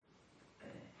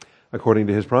According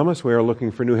to his promise, we are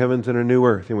looking for new heavens and a new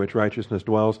earth in which righteousness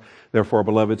dwells. Therefore,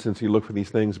 beloved, since you look for these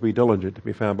things, be diligent to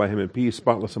be found by him in peace,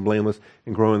 spotless and blameless,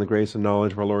 and grow in the grace and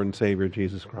knowledge of our Lord and Savior,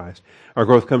 Jesus Christ. Our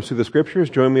growth comes through the Scriptures.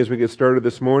 Join me as we get started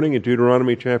this morning in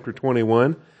Deuteronomy chapter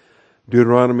 21.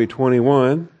 Deuteronomy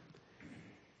 21.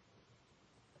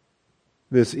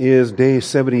 This is day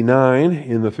 79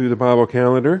 in the Through the Bible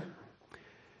calendar.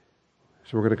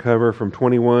 So we're going to cover from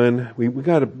 21. We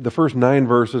got the first 9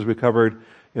 verses we covered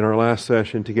in our last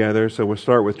session together. So we'll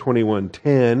start with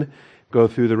 21:10, go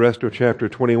through the rest of chapter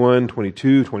 21,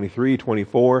 22, 23,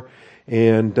 24,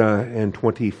 and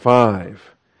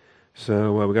 25.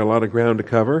 So we got a lot of ground to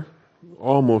cover,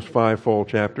 almost 5 full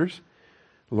chapters.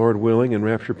 Lord willing and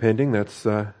rapture pending, that's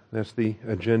the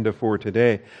agenda for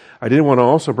today. I did want to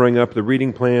also bring up the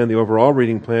reading plan, the overall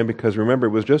reading plan, because remember,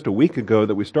 it was just a week ago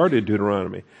that we started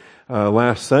Deuteronomy.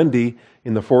 Last Sunday,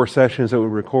 in the 4 sessions that we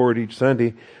record each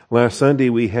Sunday, last Sunday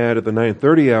we had at the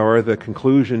 9:30 hour the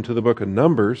conclusion to the book of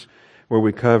Numbers, where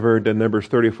we covered Numbers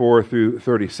 34 through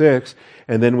 36,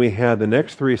 and then we had the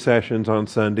next 3 sessions on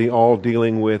Sunday, all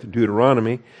dealing with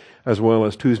Deuteronomy, as well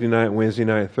as Tuesday night, Wednesday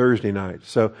night, Thursday night.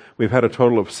 So we've had a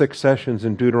total of 6 sessions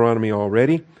in Deuteronomy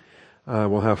already.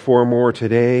 We'll have 4 more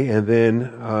today, and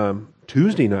then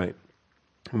Tuesday night,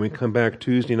 when we come back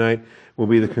Tuesday night, will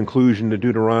be the conclusion to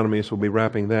Deuteronomy, so we'll be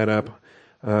wrapping that up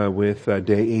with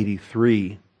day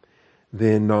 83.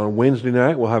 Then on Wednesday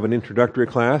night, we'll have an introductory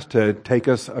class to take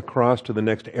us across to the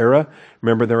next era.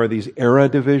 Remember, there are these era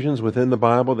divisions within the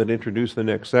Bible that introduce the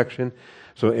next section.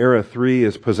 So era 3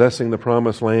 is possessing the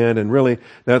promised land, and really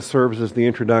that serves as the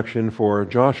introduction for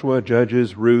Joshua,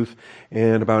 Judges, Ruth,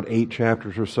 and about 8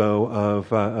 chapters or so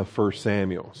of 1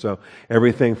 Samuel. So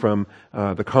everything from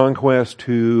the conquest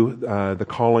to the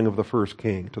calling of the first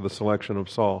king, to the selection of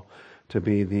Saul to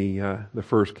be the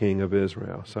first king of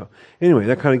Israel. So anyway,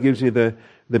 that kind of gives you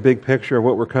the big picture of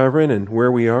what we're covering and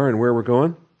where we are and where we're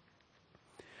going.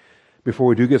 Before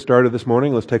we do get started this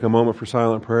morning, let's take a moment for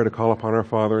silent prayer to call upon our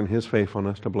Father and his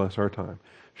faithfulness to bless our time.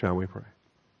 Shall we pray?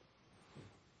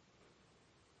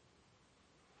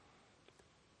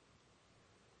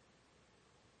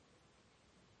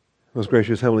 Most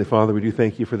gracious Heavenly Father, we do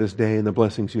thank you for this day and the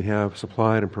blessings you have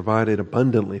supplied and provided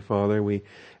abundantly, Father. We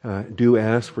do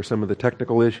ask for some of the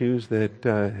technical issues that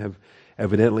have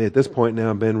evidently at this point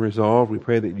now been resolved. We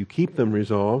pray that you keep them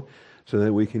resolved so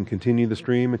that we can continue the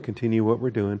stream and continue what we're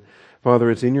doing.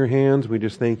 Father, it's in your hands. We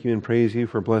just thank you and praise you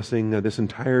for blessing this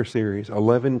entire series,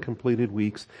 11 completed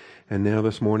weeks, and now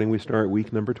this morning we start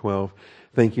week number 12.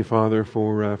 Thank you, Father,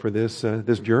 for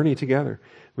this journey together.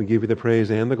 We give you the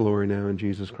praise and the glory now in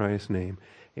Jesus Christ's name.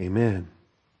 Amen.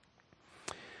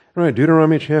 All right,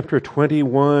 Deuteronomy chapter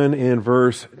 21 and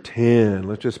verse 10.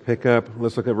 Let's look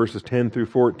at verses 10 through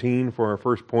 14 for our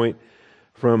first point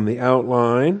from the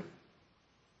outline.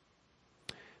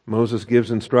 Moses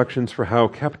gives instructions for how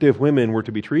captive women were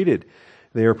to be treated.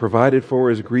 They are provided for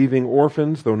as grieving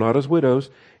orphans, though not as widows,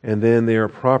 and then they are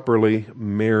properly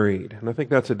married. And I think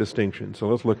that's a distinction, so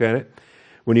let's look at it.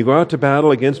 When you go out to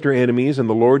battle against your enemies, and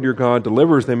the Lord your God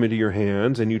delivers them into your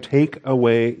hands, and you take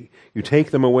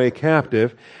them away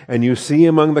captive, and you see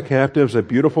among the captives a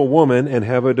beautiful woman, and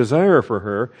have a desire for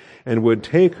her, and would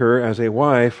take her as a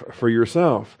wife for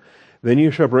yourself, then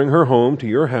you shall bring her home to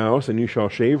your house, and you shall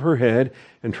shave her head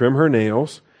and trim her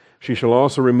nails. She shall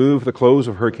also remove the clothes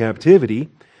of her captivity,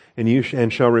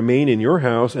 and shall remain in your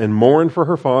house and mourn for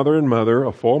her father and mother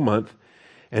a full month.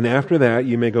 And after that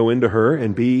you may go into her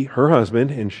and be her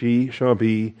husband, and she shall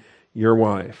be your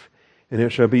wife. And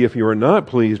it shall be, if you are not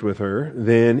pleased with her,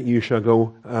 then you shall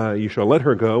let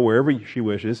her go wherever she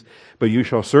wishes, but you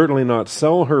shall certainly not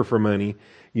sell her for money.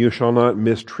 You shall not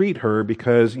mistreat her,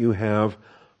 because you have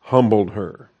humbled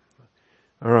her.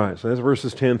 All right, so that's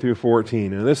verses 10 through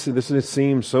 14. And this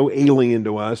seems so alien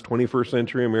to us, 21st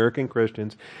century American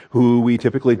Christians, who we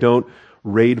typically don't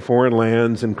raid foreign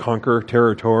lands and conquer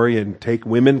territory and take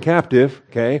women captive.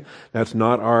 Okay, that's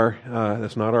not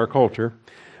our culture.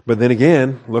 But then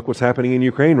again, look what's happening in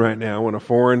Ukraine right now when a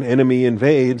foreign enemy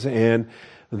invades, and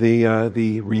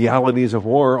the realities of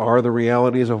war are the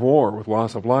realities of war, with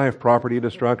loss of life, property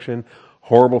destruction,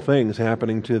 horrible things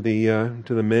happening to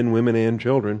the men, women, and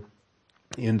children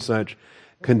in such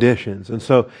conditions. And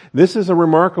so this is a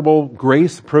remarkable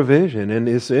grace provision, and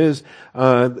this is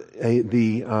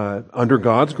under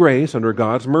God's grace, under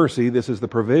God's mercy, this is the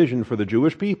provision for the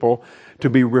Jewish people to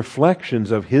be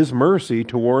reflections of His mercy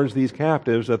towards these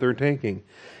captives that they're taking.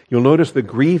 You'll notice the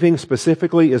grieving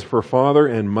specifically is for father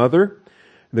and mother.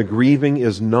 The grieving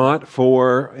is not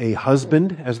for a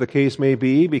husband, as the case may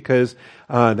be, because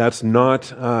that's not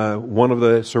one of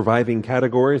the surviving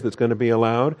categories that's going to be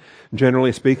allowed.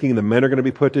 Generally speaking, the men are going to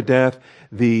be put to death.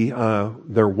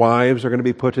 Their wives are going to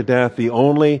be put to death. The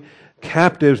only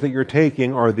captives that you're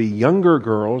taking are the younger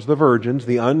girls, the virgins,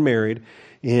 the unmarried,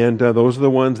 and those are the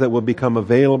ones that will become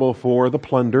available for the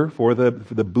plunder, for the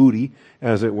booty,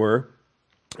 as it were,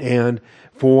 and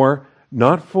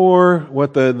not for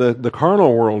what the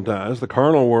carnal world does. The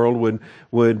carnal world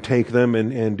would take them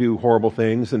and do horrible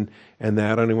things and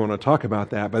that. I don't even want to talk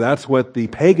about that. But that's what the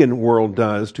pagan world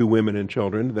does to women and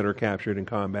children that are captured in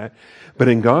combat. But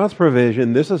in God's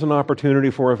provision, this is an opportunity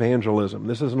for evangelism.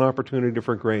 This is an opportunity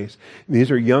for grace.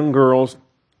 These are young girls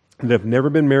that have never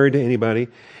been married to anybody.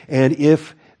 And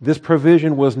if this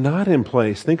provision was not in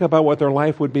place, think about what their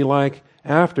life would be like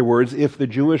afterwards if the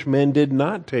Jewish men did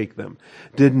not take them,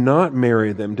 did not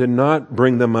marry them, did not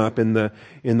bring them up in the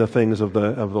things of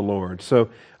the Lord. So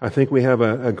I think we have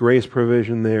a grace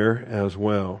provision there as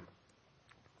well.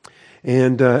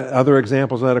 And other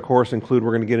examples of that, of course, include,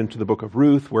 we're going to get into the book of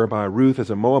Ruth, whereby Ruth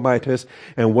is a Moabitess.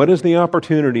 And what is the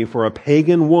opportunity for a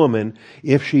pagan woman,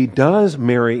 if she does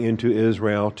marry into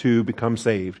Israel, to become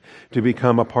saved, to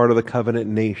become a part of the covenant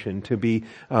nation, to be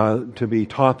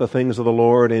taught the things of the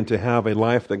Lord, and to have a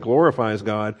life that glorifies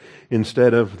God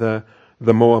instead of the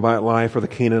Moabite life or the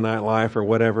Canaanite life or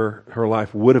whatever her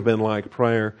life would have been like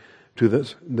prior to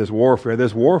this warfare.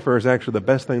 This warfare is actually the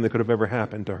best thing that could have ever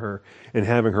happened to her, in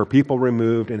having her people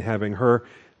removed and having her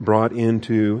brought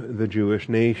into the Jewish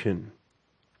nation.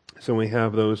 So we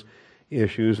have those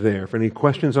issues there. For any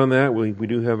questions on that, we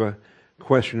do have a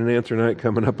question and answer night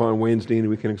coming up on Wednesday, and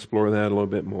we can explore that a little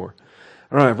bit more.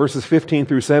 All right, verses 15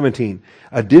 through 17.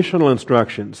 Additional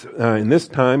instructions. In this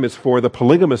time, it's for the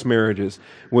polygamous marriages,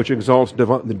 which exalts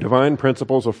the divine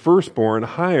principles of firstborn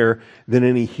higher than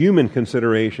any human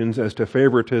considerations as to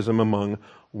favoritism among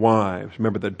wives.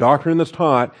 Remember, the doctrine that's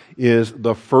taught is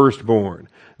the firstborn.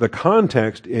 The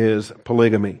context is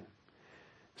polygamy.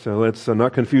 So let's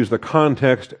not confuse the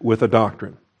context with the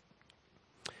doctrine.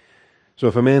 So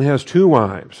if a man has two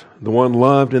wives, the one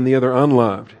loved and the other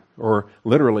unloved, or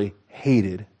literally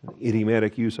hated,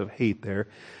 idiomatic use of hate there.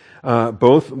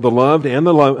 Both the loved and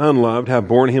the unloved have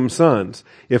borne him sons.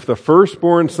 If the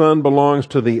firstborn son belongs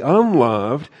to the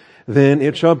unloved, then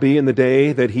it shall be in the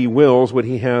day that he wills what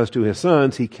he has to his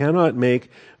sons, he cannot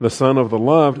make the son of the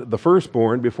loved the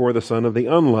firstborn before the son of the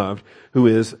unloved, who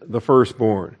is the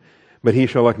firstborn. But he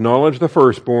shall acknowledge the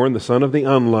firstborn, the son of the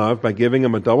unloved, by giving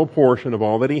him a double portion of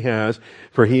all that he has,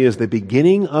 for he is the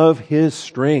beginning of his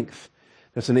strength.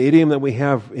 That's an idiom that we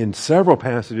have in several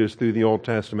passages through the Old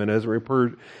Testament as it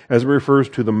refers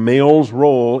to the male's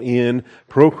role in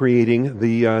procreating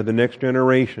the next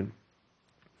generation.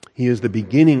 He is the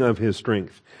beginning of his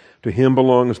strength. To him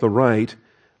belongs the right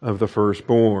of the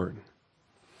firstborn.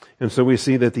 And so we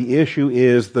see that the issue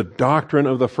is the doctrine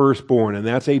of the firstborn, and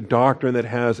that's a doctrine that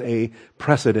has a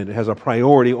precedent, it has a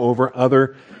priority over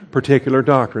other particular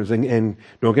doctrines. And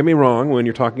don't get me wrong, when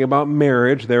you're talking about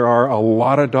marriage, there are a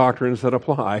lot of doctrines that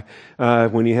apply.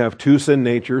 When you have two sin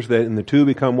natures, and the two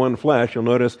become one flesh, you'll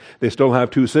notice they still have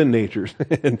two sin natures.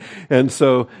 and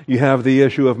so you have the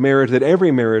issue of marriage that every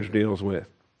marriage deals with.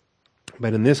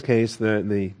 But in this case,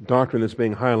 the doctrine that's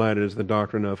being highlighted is the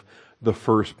doctrine of the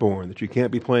firstborn, that you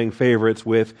can't be playing favorites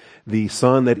with the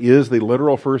son that is the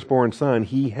literal firstborn son.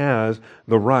 He has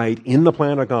the right in the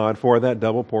plan of God for that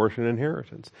double portion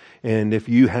inheritance. And if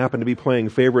you happen to be playing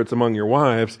favorites among your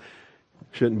wives,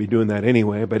 shouldn't be doing that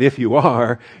anyway, but if you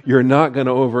are, you're not going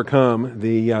to overcome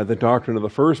the doctrine of the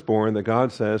firstborn that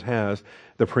God says has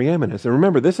the preeminence. And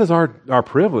remember, this is our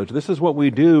privilege. This is what we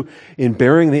do in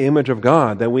bearing the image of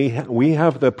God, that we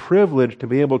have the privilege to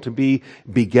be able to be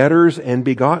begetters and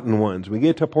begotten ones. We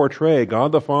get to portray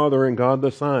God the Father and God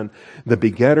the Son, the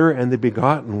begetter and the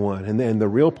begotten one. And the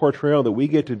real portrayal that we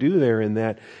get to do there in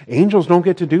that, angels don't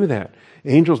get to do that.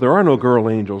 Angels, there are no girl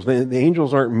angels. The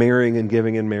angels aren't marrying and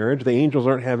giving in marriage. The angels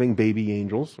aren't having baby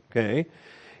angels, okay?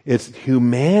 It's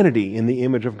humanity in the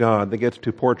image of God that gets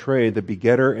to portray the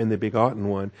begetter and the begotten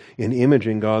one in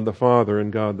imaging God the Father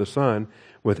and God the Son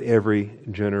with every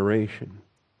generation.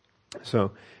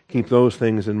 So keep those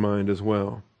things in mind as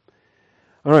well.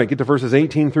 All right, get to verses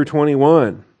 18 through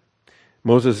 21.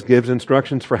 Moses gives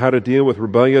instructions for how to deal with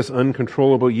rebellious,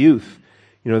 uncontrollable youth.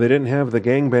 You know, they didn't have the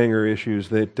gangbanger issues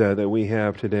that we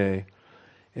have today.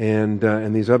 And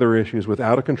these other issues with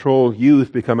out-of-control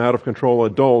youth become out-of-control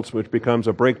adults, which becomes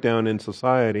a breakdown in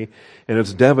society, and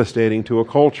it's devastating to a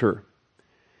culture.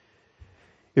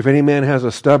 If any man has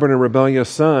a stubborn and rebellious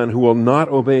son who will not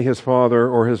obey his father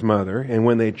or his mother, and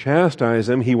when they chastise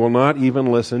him, he will not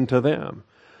even listen to them.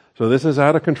 So this is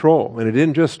out of control, and it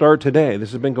didn't just start today.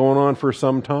 This has been going on for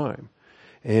some time.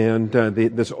 And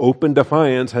this open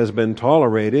defiance has been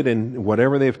tolerated, and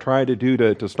whatever they've tried to do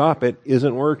to stop it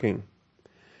isn't working.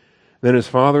 Then his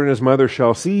father and his mother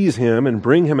shall seize him and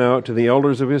bring him out to the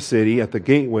elders of his city at the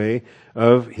gateway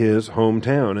of his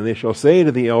hometown. And they shall say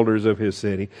to the elders of his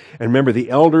city, and remember, the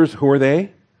elders, who are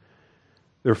they?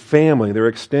 Their family, their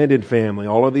extended family.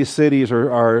 All of these cities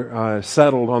are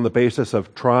settled on the basis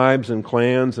of tribes and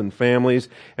clans and families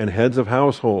and heads of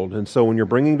household. And so when you're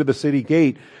bringing to the city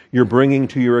gate, you're bringing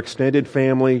to your extended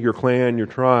family, your clan, your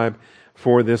tribe,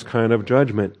 for this kind of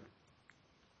judgment.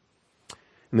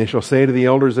 And they shall say to the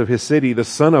elders of his city, the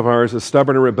son of ours is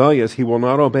stubborn and rebellious. He will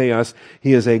not obey us.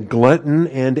 He is a glutton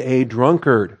and a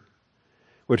drunkard.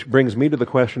 Which brings me to the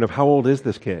question of how old is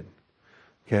this kid?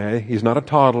 Okay, he's not a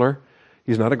toddler.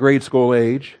 He's not a grade school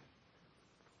age.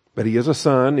 But he is a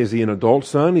son. Is he an adult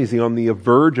son? Is he on the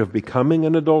verge of becoming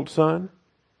an adult son?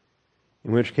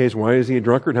 In which case, why is he a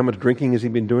drunkard? How much drinking has he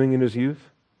been doing in his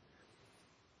youth?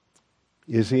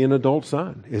 Is he an adult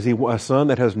son? Is he a son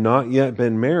that has not yet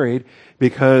been married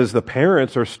because the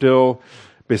parents are still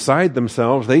beside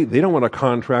themselves? They don't want to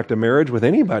contract a marriage with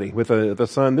anybody, with the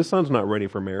son. This son's not ready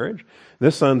for marriage.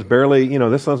 This son's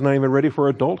this son's not even ready for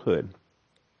adulthood,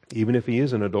 even if he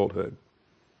is in adulthood.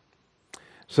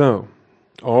 So,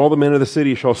 all the men of the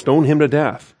city shall stone him to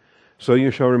death. So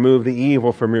you shall remove the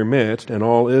evil from your midst, and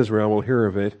all Israel will hear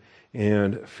of it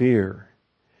and fear.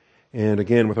 And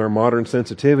again, with our modern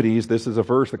sensitivities, this is a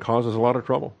verse that causes a lot of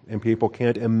trouble. And people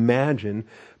can't imagine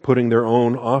putting their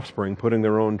own offspring, putting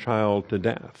their own child to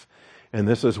death. And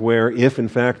this is where, if in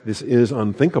fact this is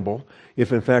unthinkable,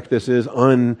 if in fact this is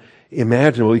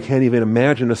unimaginable, you can't even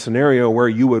imagine a scenario where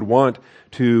you would want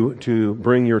to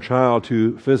bring your child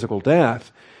to physical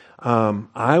death,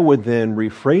 I would then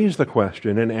rephrase the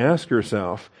question and ask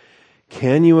yourself,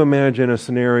 can you imagine a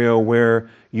scenario where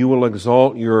you will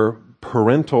exalt your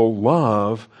parental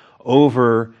love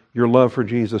over your love for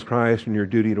Jesus Christ and your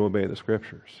duty to obey the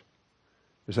Scriptures?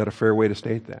 Is that a fair way to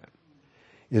state that?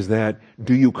 Is that,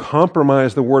 do you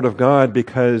compromise the Word of God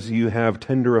because you have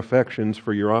tender affections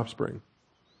for your offspring?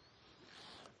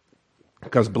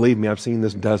 Because believe me, I've seen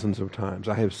this dozens of times.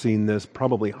 I have seen this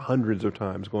probably hundreds of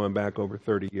times going back over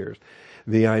 30 years.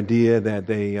 The idea that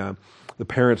the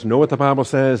parents know what the Bible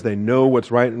says, they know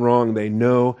what's right and wrong, they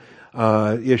know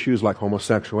issues like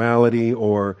homosexuality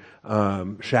or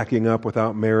shacking up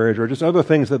without marriage or just other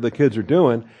things that the kids are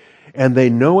doing, and they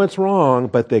know it's wrong,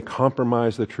 but they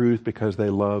compromise the truth because they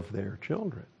love their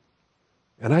children.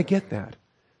 And I get that.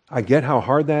 I get how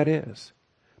hard that is.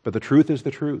 But the truth is the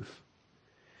truth.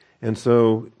 And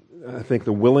so I think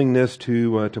the willingness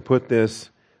to put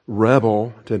this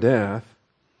rebel to death.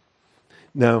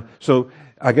 Now, so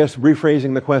I guess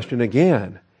rephrasing the question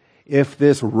again, if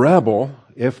this rebel,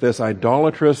 if this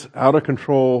idolatrous, out of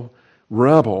control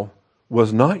rebel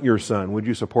was not your son, would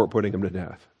you support putting him to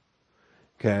death?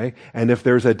 Okay? And if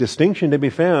there's a distinction to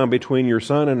be found between your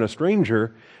son and a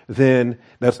stranger, then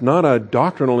that's not a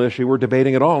doctrinal issue we're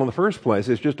debating at all in the first place.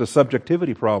 It's just a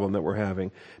subjectivity problem that we're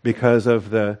having because of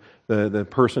the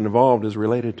person involved is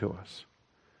related to us.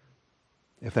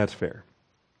 If that's fair.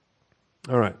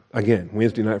 All right. Again,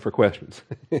 Wednesday night for questions.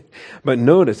 But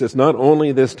notice, it's not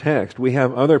only this text. We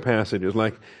have other passages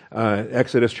like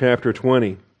Exodus chapter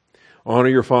 20. Honor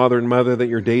your father and mother that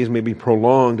your days may be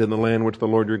prolonged in the land which the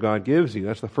Lord your God gives you.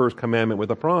 That's the first commandment with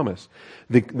a promise.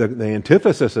 The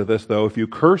antithesis of this, though, if you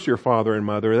curse your father and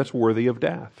mother, that's worthy of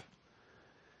death.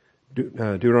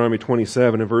 Deuteronomy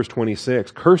 27 and verse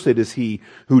 26. Cursed is he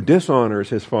who dishonors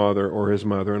his father or his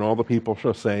mother, and all the people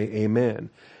shall say, Amen.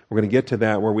 We're going to get to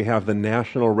that where we have the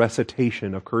national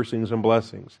recitation of cursings and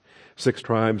blessings. 6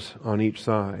 tribes on each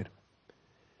side.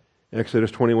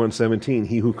 Exodus 21:17,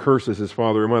 he who curses his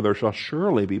father or mother shall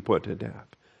surely be put to death.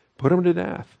 Put him to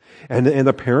death. And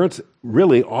the parents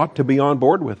really ought to be on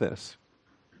board with this.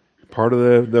 Part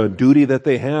of the duty that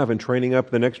they have in training up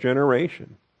the next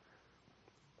generation.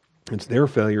 It's their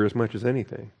failure as much as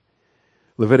anything.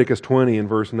 Leviticus 20 and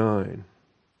verse 9.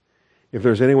 If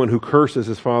there's anyone who curses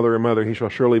his father or mother, he shall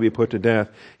surely be put to death.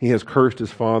 He has cursed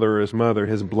his father or his mother.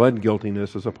 His blood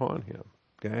guiltiness is upon him.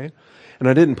 Okay? And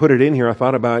I didn't put it in here. I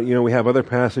thought about, we have other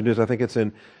passages. I think it's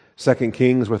in 2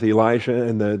 Kings with Elisha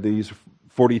and these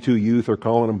 42 youth are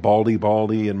calling him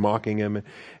Baldy and mocking him.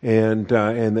 And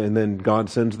then God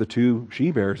sends the 2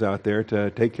 she-bears out there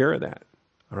to take care of that.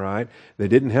 All right? They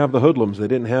didn't have the hoodlums. They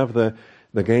didn't have the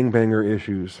gangbanger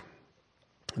issues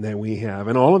that we have.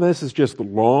 And all of this is just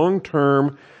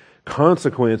long-term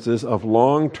consequences of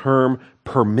long-term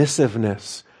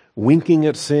permissiveness, winking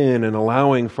at sin and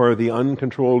allowing for the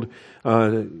uncontrolled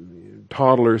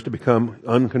toddlers to become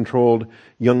uncontrolled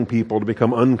young people, to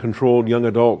become uncontrolled young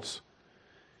adults.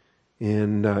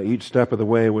 And each step of the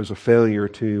way was a failure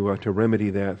to remedy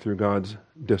that through God's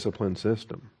discipline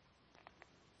system.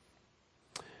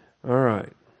 All right.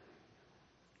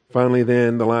 Finally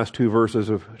then, the last two verses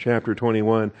of chapter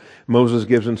 21, Moses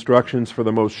gives instructions for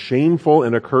the most shameful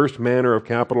and accursed manner of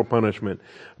capital punishment,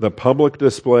 the public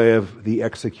display of the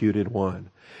executed one.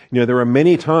 You know, there are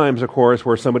many times, of course,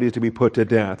 where somebody is to be put to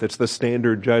death. It's the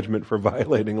standard judgment for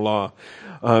violating law.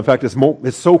 In fact,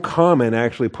 it's so common,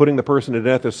 actually, putting the person to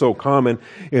death is so common,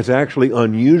 it's actually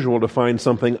unusual to find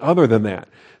something other than that.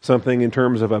 Something in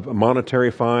terms of a monetary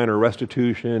fine or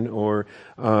restitution or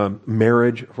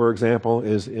marriage, for example,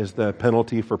 is the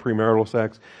penalty for premarital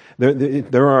sex.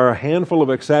 There are a handful of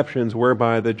exceptions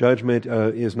whereby the judgment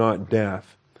is not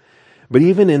death. But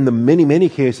even in the many, many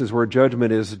cases where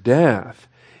judgment is death,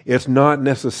 it's not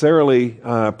necessarily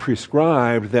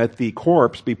prescribed that the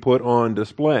corpse be put on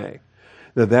display.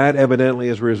 That evidently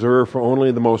is reserved for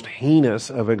only the most heinous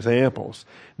of examples.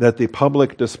 That the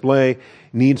public display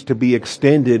needs to be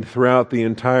extended throughout the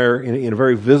entire, in a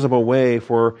very visible way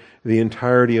for the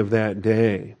entirety of that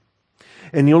day.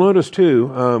 And you'll notice too,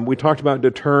 we talked about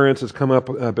deterrence. It's come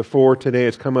up before today.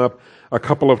 It's come up a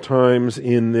couple of times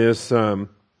in this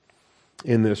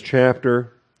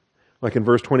chapter. Like in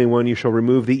verse 21, you shall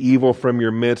remove the evil from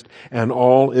your midst, and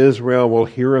all Israel will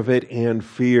hear of it and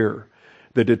fear.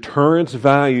 The deterrence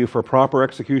value for proper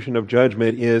execution of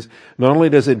judgment is not only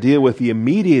does it deal with the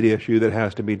immediate issue that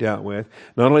has to be dealt with,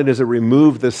 not only does it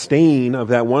remove the stain of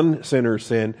that one sinner's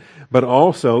sin, but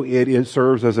also it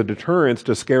serves as a deterrence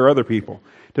to scare other people,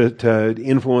 to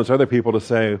influence other people to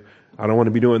say, I don't want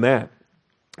to be doing that.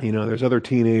 You know, there's other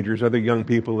teenagers, other young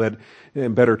people that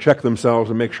better check themselves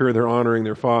and make sure they're honoring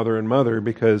their father and mother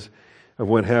because of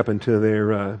what happened to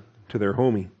their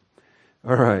homie.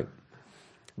 All right.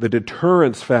 The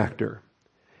deterrence factor.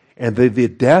 And the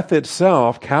death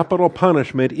itself, capital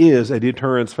punishment, is a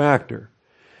deterrence factor.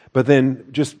 But then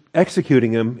just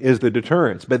executing him is the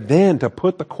deterrence. But then to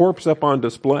put the corpse up on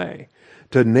display,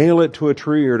 to nail it to a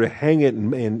tree or to hang it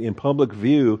in public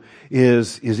view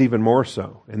is even more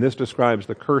so. And this describes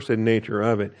the cursed nature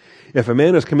of it. If a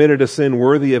man has committed a sin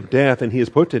worthy of death and he is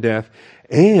put to death,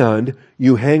 and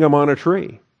you hang him on a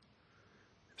tree.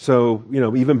 So, you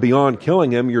know, even beyond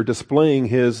killing him, you're displaying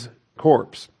his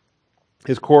corpse.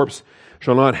 His corpse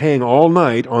shall not hang all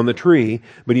night on the tree,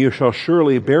 but you shall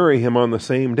surely bury him on the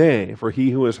same day. For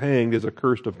he who is hanged is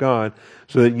accursed of God,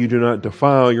 so that you do not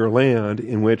defile your land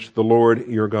in which the Lord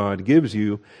your God gives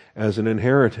you as an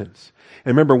inheritance.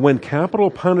 And remember, when capital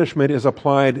punishment is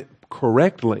applied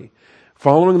correctly,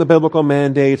 following the biblical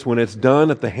mandates, when it's done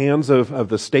at the hands of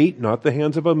the state, not the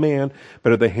hands of a man,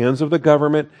 but at the hands of the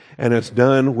government, and it's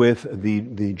done with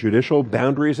the judicial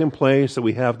boundaries in place, so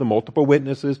we have the multiple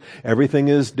witnesses, everything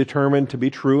is determined to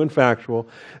be true and factual,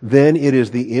 then it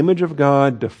is the image of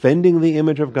God, defending the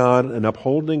image of God, and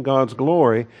upholding God's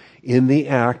glory in the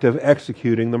act of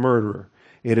executing the murderer.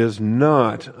 It is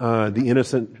not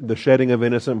the shedding of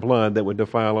innocent blood that would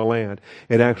defile a land.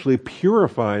 It actually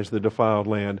purifies the defiled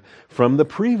land from the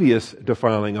previous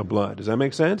defiling of blood. Does that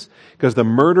make sense? Because the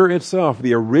murder itself,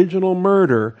 the original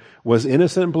murder, was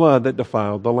innocent blood that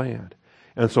defiled the land.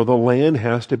 And so the land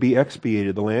has to be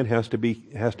expiated. The land has to be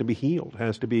healed,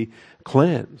 has to be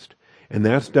cleansed. And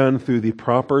that's done through the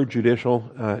proper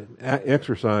judicial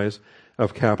exercise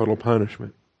of capital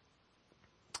punishment.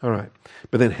 All right.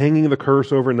 But then hanging the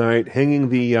curse overnight, hanging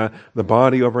the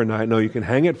body overnight. No, you can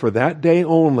hang it for that day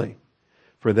only.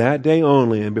 For that day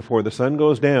only. And before the sun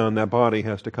goes down, that body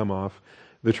has to come off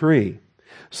the tree.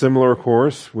 Similar, of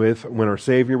course, with when our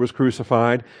Savior was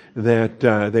crucified, that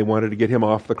they wanted to get him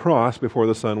off the cross before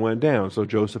the sun went down. So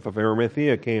Joseph of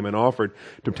Arimathea came and offered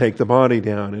to take the body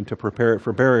down and to prepare it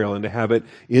for burial and to have it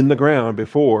in the ground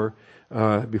before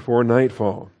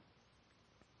nightfall.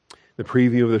 The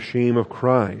preview of the shame of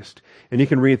Christ. And you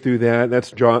can read through that. That's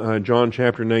John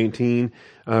chapter 19,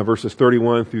 verses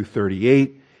 31 through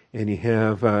 38. And you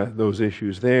have those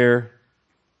issues there.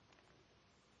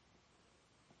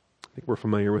 I think we're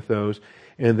familiar with those.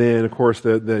 And then, of course,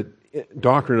 the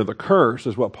doctrine of the curse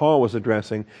is what Paul was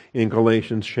addressing in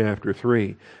Galatians chapter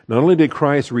 3. Not only did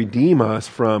Christ redeem us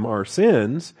from our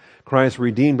sins, Christ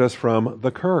redeemed us from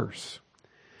the curse.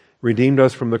 Redeemed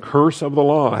us from the curse of the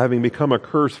law, having become a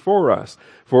curse for us.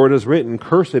 For it is written,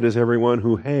 cursed is everyone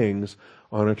who hangs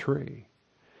on a tree.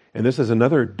 And this is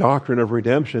another doctrine of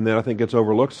redemption that I think gets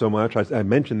overlooked so much. I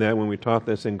mentioned that when we taught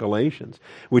this in Galatians.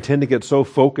 We tend to get so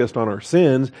focused on our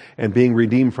sins and being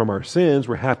redeemed from our sins.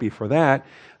 We're happy for that.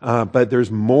 But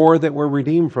there's more that we're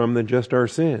redeemed from than just our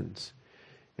sins.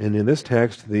 And in this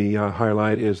text, the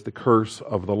highlight is the curse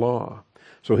of the law.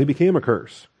 So he became a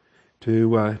curse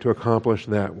to accomplish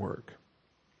that work.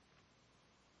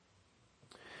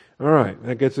 All right,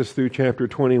 that gets us through chapter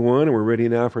 21, and we're ready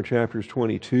now for chapters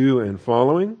 22 and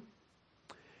following.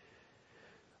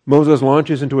 Moses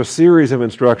launches into a series of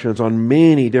instructions on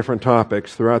many different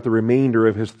topics throughout the remainder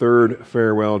of his third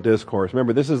farewell discourse.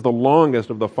 Remember, this is the longest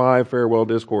of the 5 farewell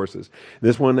discourses.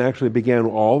 This one actually began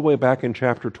all the way back in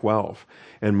chapter 12.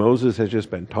 And Moses has just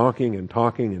been talking and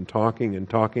talking and talking and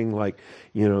talking like,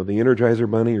 the Energizer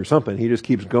Bunny or something. He just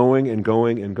keeps going and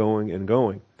going and going and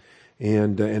going.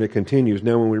 And it continues.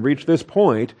 Now, when we reach this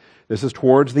point, this is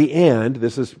towards the end.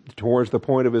 This is towards the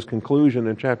point of his conclusion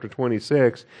in chapter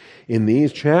 26. In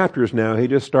these chapters now, he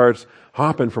just starts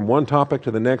hopping from one topic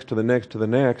to the next, to the next, to the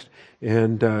next,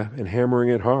 and hammering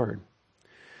it hard.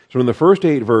 So in the first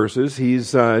 8 verses,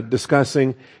 he's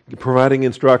discussing, providing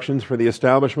instructions for the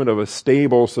establishment of a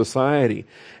stable society.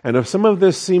 And if some of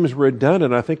this seems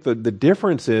redundant, I think the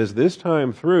difference is this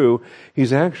time through,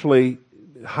 he's actually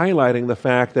highlighting the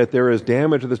fact that there is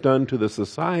damage that's done to the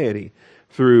society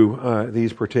through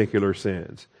these particular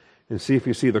sins. And see if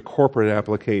you see the corporate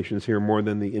applications here more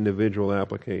than the individual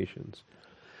applications.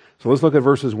 So let's look at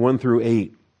verses 1 through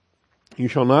 8. You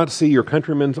shall not see your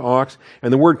countryman's ox,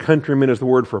 and the word countryman is the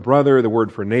word for brother, the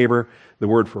word for neighbor, the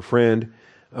word for friend.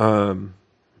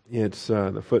 It's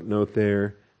the footnote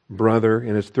there, brother,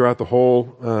 and it's throughout the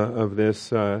whole of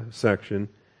this section.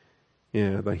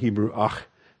 The Hebrew ach,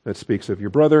 that speaks of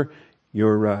your brother,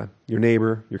 your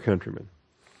neighbor, your countryman.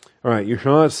 All right, you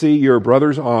shall not see your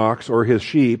brother's ox or his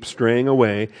sheep straying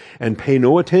away and pay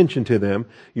no attention to them.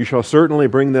 You shall certainly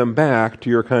bring them back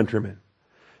to your countrymen.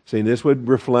 See, this would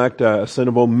reflect a sin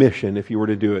of omission if you were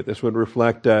to do it. This would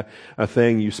reflect a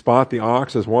thing. You spot the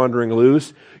ox as wandering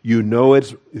loose. You know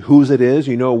it's whose it is.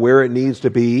 You know where it needs to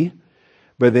be.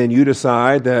 But then you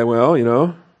decide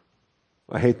that,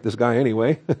 I hate this guy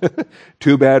anyway.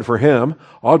 Too bad for him.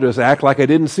 I'll just act like I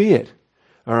didn't see it.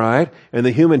 All right? And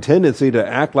the human tendency to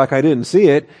act like I didn't see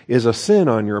it is a sin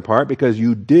on your part because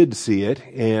you did see it,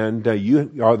 and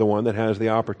you are the one that has the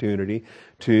opportunity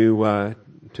to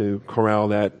corral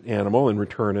that animal and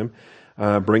return him,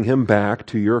 bring him back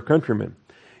to your countrymen.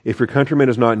 If your countryman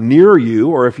is not near you,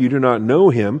 or if you do not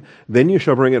know him, then you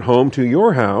shall bring it home to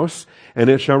your house, and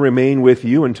it shall remain with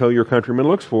you until your countryman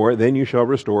looks for it. Then you shall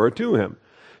restore it to him.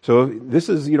 So this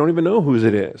is, you don't even know whose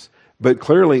it is. But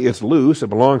clearly it's loose. It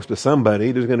belongs to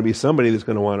somebody. There's going to be somebody that's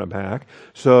going to want it back.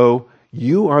 So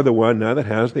you are the one now that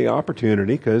has the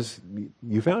opportunity because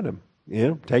you found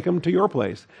him. Take him to your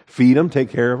place. Feed him. Take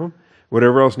care of him.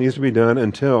 Whatever else needs to be done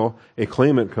until a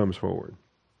claimant comes forward.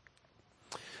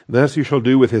 Thus you shall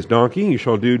do with his donkey, you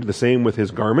shall do the same with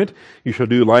his garment, you shall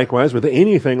do likewise with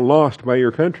anything lost by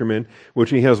your countryman, which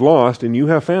he has lost and you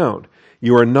have found.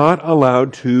 You are not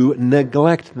allowed to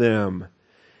neglect them.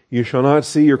 You shall not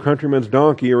see your countryman's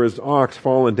donkey or his ox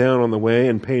fallen down on the way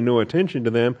and pay no attention to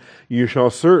them. You shall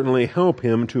certainly help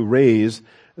him to raise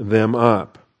them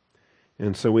up.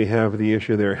 And so we have the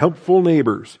issue there. Helpful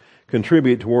neighbors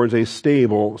contribute towards a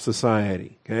stable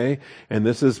society. Okay? And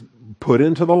this is put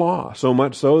into the law, so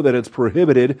much so that it's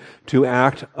prohibited to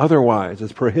act otherwise.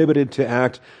 It's prohibited to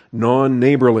act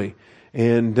non-neighborly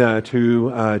and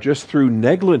to just through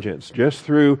negligence, just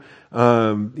through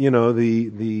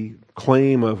the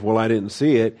claim of, well, I didn't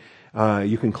see it.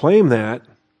 You can claim that,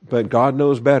 but God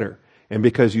knows better. And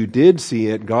because you did see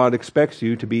it, God expects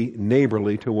you to be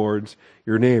neighborly towards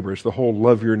your neighbors. The whole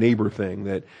love your neighbor thing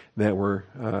that we're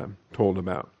told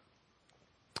about.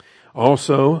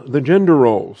 Also, the gender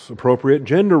roles. Appropriate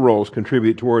gender roles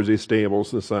contribute towards a stable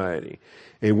society.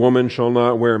 A woman shall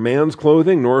not wear man's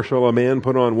clothing, nor shall a man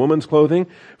put on woman's clothing,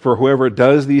 for whoever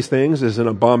does these things is an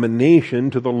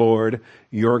abomination to the Lord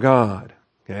your God.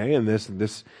 Okay, and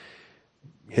this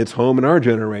hits home in our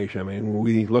generation. I mean,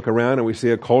 we look around and we see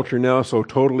a culture now so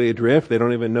totally adrift, they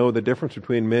don't even know the difference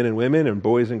between men and women and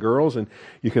boys and girls, and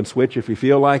you can switch if you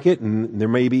feel like it, and there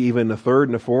may be even a third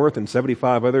and a fourth and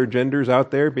 75 other genders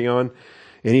out there beyond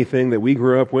anything that we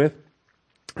grew up with,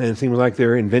 and it seems like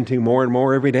they're inventing more and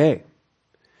more every day.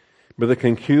 But the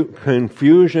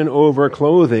confusion over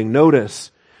clothing,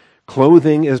 notice,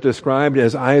 clothing is described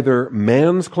as either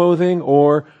man's clothing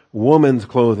or woman's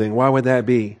clothing. Why would that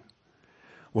be?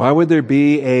 Why would there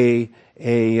be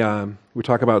we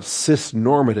talk about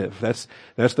cis-normative. That's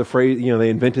the phrase, they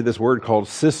invented this word called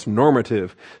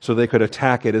cis-normative so they could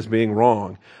attack it as being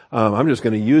wrong. I'm just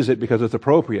going to use it because it's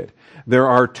appropriate. There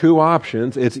are two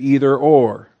options. It's either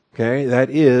or. Okay? That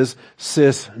is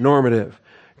cis-normative.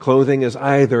 Clothing is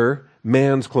either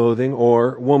man's clothing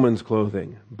or woman's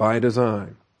clothing by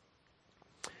design.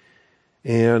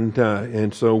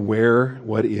 And so wear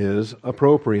what is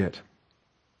appropriate.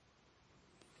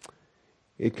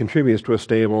 It contributes to a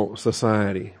stable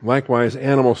society. Likewise,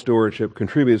 animal stewardship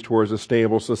contributes towards a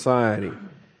stable society.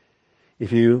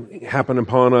 If you happen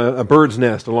upon a bird's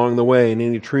nest along the way in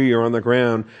any tree or on the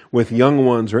ground with young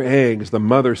ones or eggs, the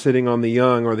mother sitting on the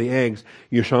young or the eggs,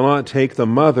 you shall not take the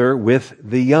mother with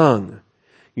the young.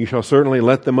 You shall certainly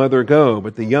let the mother go,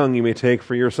 but the young you may take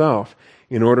for yourself,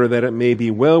 in order that it may be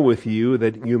well with you,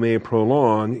 that you may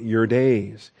prolong your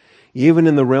days. Even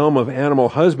in the realm of animal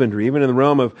husbandry, even in the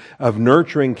realm of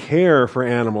nurturing care for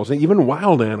animals, even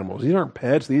wild animals. These aren't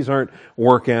pets. These aren't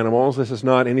work animals. This is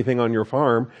not anything on your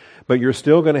farm. But you're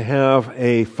still going to have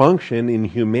a function in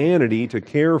humanity to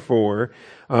care for,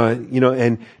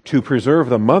 and to preserve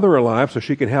the mother alive so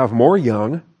she can have more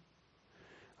young.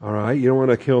 All right? You don't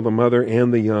want to kill the mother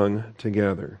and the young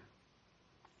together.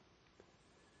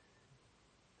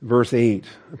 Verse 8,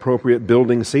 appropriate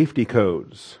building safety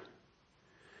codes.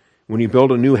 When you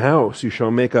build a new house, you shall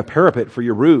make a parapet for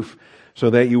your roof, so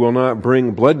that you will not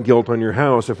bring blood guilt on your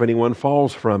house if anyone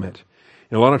falls from it.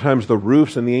 And a lot of times the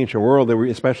roofs in the ancient world, they were,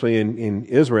 especially in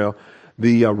Israel,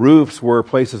 the roofs were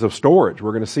places of storage.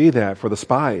 We're going to see that for the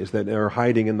spies that are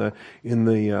hiding in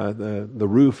the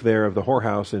roof there of the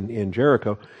whorehouse in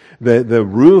Jericho. The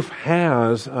roof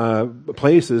has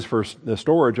places for the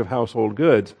storage of household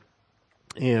goods.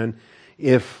 And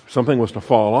if something was to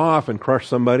fall off and crush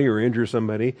somebody or injure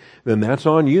somebody, then that's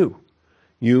on you.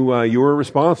 You were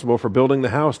responsible for building the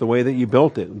house the way that you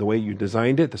built it, the way you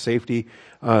designed it, the safety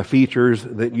features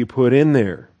that you put in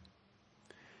there.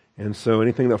 And so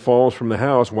anything that falls from the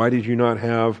house, why did you not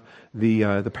have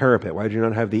the parapet? Why did you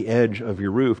not have the edge of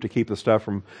your roof to keep the stuff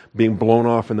from being blown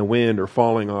off in the wind or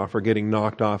falling off or getting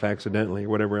knocked off accidentally or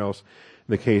whatever else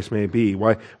the case may be?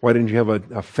 Why didn't you have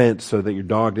a fence so that your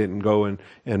dog didn't go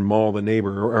and maul the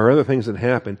neighbor or other things that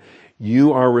happen?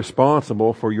 You are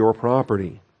responsible for your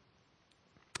property.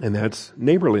 And that's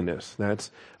neighborliness. That's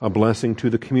a blessing to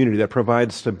the community. That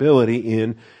provides stability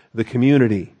in the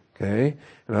community. Okay?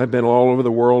 And I've been all over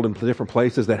the world in different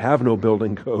places that have no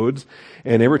building codes.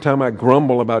 And every time I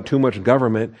grumble about too much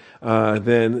government,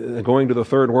 then going to the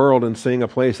third world and seeing a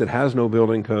place that has no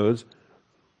building codes,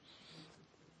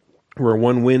 where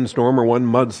one windstorm or one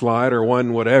mudslide or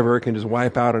one whatever can just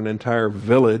wipe out an entire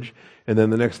village, and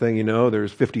then the next thing you know,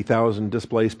 there's 50,000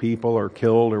 displaced people or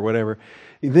killed or whatever.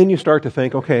 Then you start to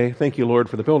think, okay, thank you, Lord,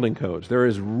 for the building codes. There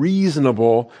is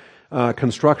reasonable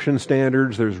construction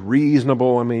standards. There's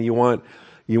reasonable, you want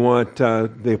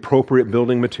the appropriate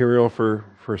building material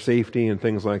for safety and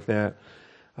things like that.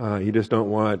 You just don't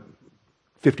want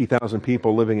 50,000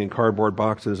 people living in cardboard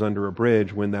boxes under a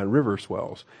bridge when that river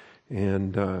swells.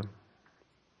 And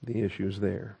the issues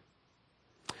there.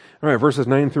 All right, verses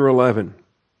 9 through 11.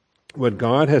 What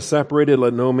God has separated,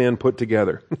 let no man put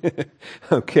together.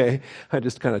 Okay, I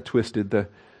just kind of twisted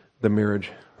the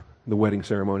marriage, the wedding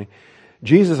ceremony.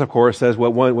 Jesus, of course, says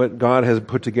what God has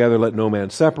put together, let no man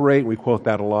separate. We quote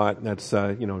that a lot. That's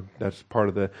that's part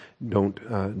of the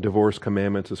don't divorce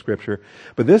commandments of Scripture.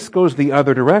 But this goes the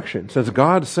other direction. Since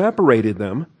God separated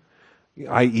them,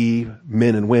 i.e.,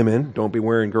 men and women, don't be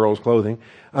wearing girls' clothing.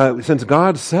 Since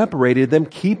God separated them,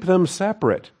 keep them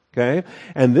separate. Okay?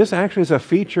 And this actually is a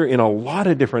feature in a lot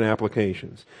of different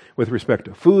applications with respect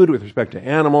to food, with respect to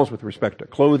animals, with respect to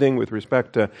clothing, with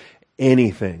respect to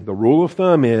anything. The rule of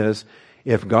thumb is,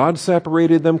 if God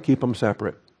separated them, keep them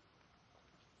separate.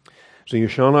 So you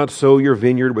shall not sow your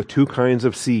vineyard with two kinds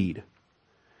of seed.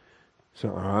 So,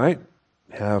 all right,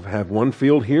 have one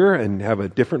field here and have a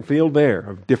different field there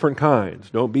of different kinds.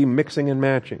 Don't be mixing and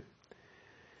matching.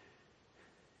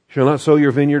 You shall not sow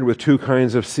your vineyard with two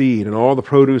kinds of seed, and all the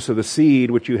produce of the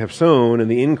seed which you have sown and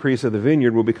the increase of the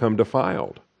vineyard will become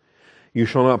defiled. You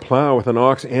shall not plow with an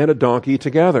ox and a donkey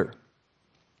together.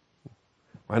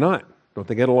 Why not? Don't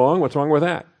they get along? What's wrong with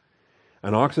that?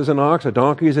 An ox is an ox, a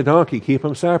donkey is a donkey. Keep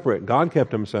them separate. God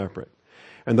kept them separate.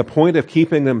 And the point of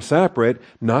keeping them separate,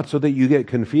 not so that you get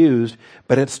confused,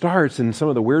 but it starts in some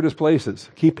of the weirdest places.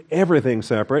 Keep everything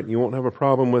separate, and you won't have a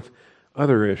problem with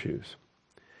other issues.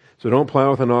 So don't plow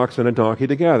with an ox and a donkey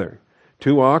together.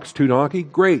 2 ox, 2 donkey,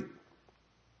 great.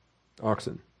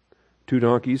 Oxen. 2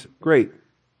 donkeys, great.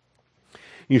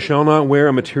 You shall not wear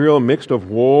a material mixed of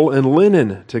wool and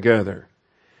linen together,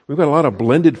 We've got a lot of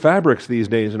blended fabrics these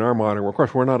days in our modern world. Of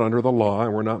course, we're not under the law,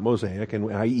 and we're not Mosaic, and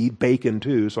I eat bacon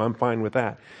too, so I'm fine with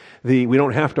that. We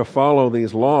don't have to follow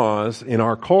these laws in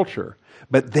our culture,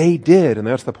 but they did, and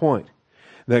that's the point.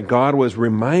 That God was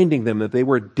reminding them that they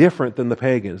were different than the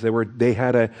pagans. They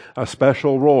had a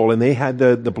special role, and they had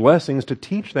the blessings to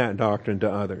teach that doctrine to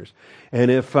others.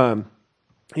 And if an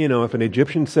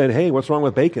Egyptian said, "Hey, what's wrong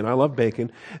with bacon? I love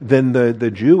bacon," then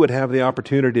the Jew would have the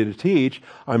opportunity to teach,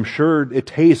 "I'm sure it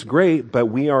tastes great, but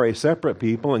we are a separate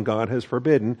people, and God has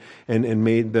forbidden and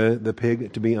made the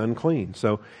pig to be unclean.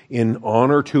 So in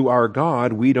honor to our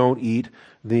God, we don't eat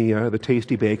the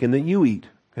tasty bacon that you eat."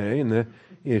 Okay, and the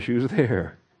issues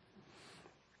there.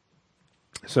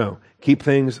 So keep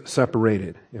things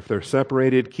separated. If they're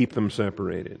separated, keep them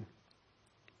separated.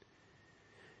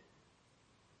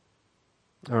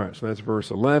 All right, so that's verse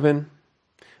 11.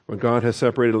 What God has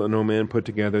separated, let no man put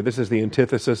together. This is the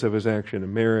antithesis of his action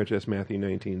in marriage. That's Matthew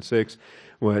 19:6.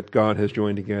 What God has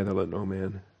joined together, let no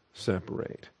man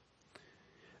separate.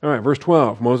 All right, verse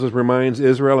 12. Moses reminds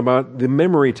Israel about the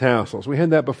memory tassels. We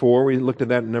had that before. We looked at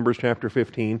that in Numbers chapter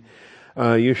 15.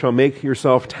 You shall make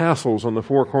yourself tassels on the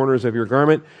four corners of your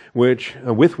garment,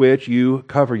 with which you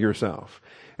cover yourself.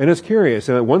 And it's curious.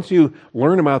 Once you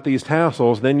learn about these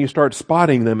tassels, then you start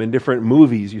spotting them in different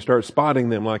movies. You start spotting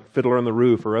them like Fiddler on the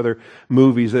Roof or other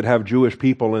movies that have Jewish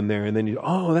people in there. And then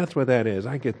oh, that's what that is.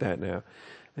 I get that now.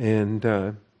 And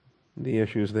the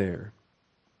issues there.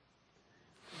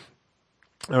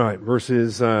 All right,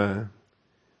 verses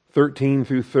 13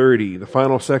 through 30. The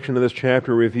final section of this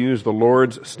chapter reviews the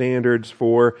Lord's standards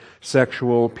for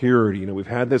sexual purity. We've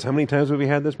had this. How many times have we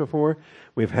had this before?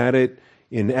 We've had it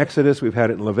in Exodus. We've had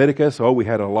it in Leviticus. Oh, we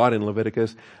had a lot in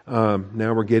Leviticus.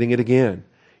 Now we're getting it again.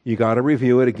 You got to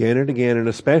review it again and again, and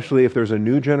especially if there's a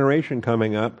new generation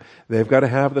coming up, they've got to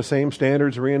have the same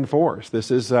standards reinforced.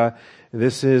 This is a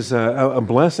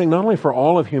blessing not only for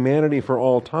all of humanity for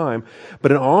all time, but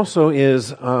it also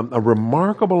is a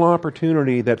remarkable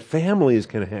opportunity that families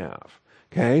can have.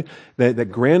 Okay, that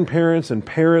grandparents and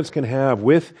parents can have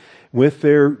with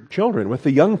their children, with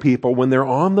the young people when they're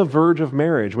on the verge of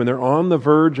marriage, when they're on the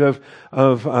verge of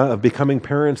becoming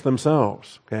parents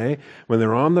themselves. Okay, when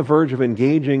they're on the verge of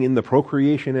engaging in the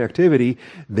procreation activity,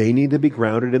 they need to be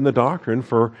grounded in the doctrine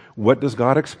for what does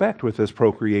God expect with this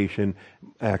procreation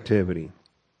activity.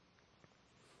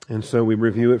 And so we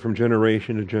review it from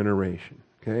generation to generation.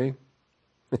 Okay.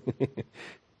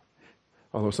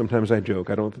 Although sometimes I joke,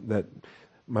 that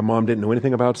my mom didn't know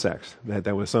anything about sex.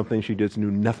 That was something she just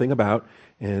knew nothing about.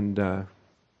 And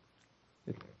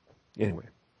anyway,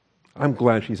 I'm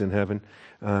glad she's in heaven.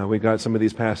 We got some of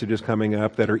these passages coming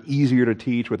up that are easier to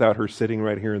teach without her sitting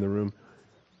right here in the room.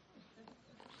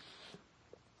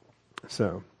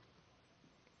 So,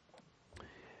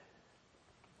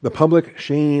 the public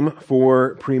shame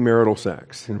for premarital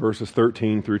sex in verses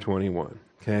 13 through 21.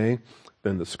 Okay?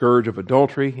 Then the scourge of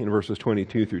adultery in verses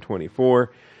 22 through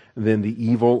 24. Then the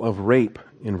evil of rape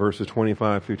in verses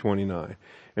 25 through 29.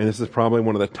 And this is probably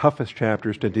one of the toughest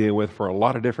chapters to deal with for a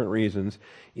lot of different reasons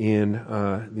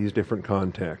in these different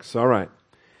contexts. All right.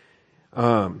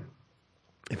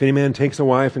 If any man takes a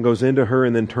wife and goes into her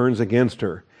and then turns against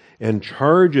her and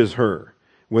charges her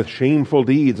with shameful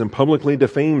deeds and publicly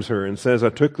defames her and says, "I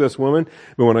took this woman,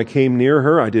 but when I came near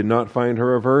her, I did not find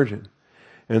her a virgin."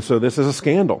 And so this is a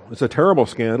scandal. It's a terrible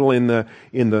scandal in the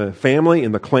family,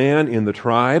 in the clan, in the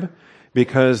tribe,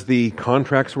 because the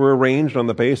contracts were arranged on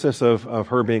the basis of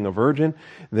her being a virgin,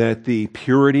 that the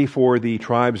purity for the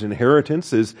tribe's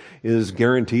inheritance is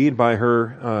guaranteed by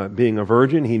her being a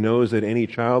virgin. He knows that any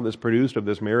child that's produced of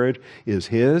this marriage is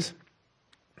his.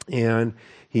 And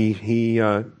he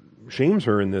shames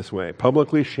her in this way,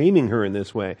 publicly shaming her in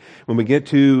this way. When we get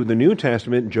to the New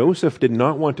Testament, Joseph did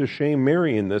not want to shame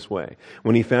Mary in this way.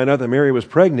 When he found out that Mary was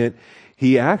pregnant,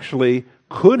 he actually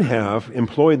could have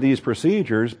employed these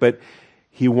procedures, but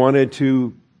he wanted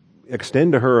to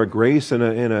extend to her a grace and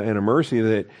a mercy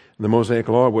that the Mosaic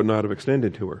law would not have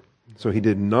extended to her. So he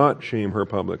did not shame her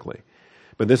publicly.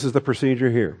 But this is the procedure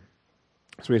here.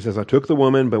 So he says, "I took the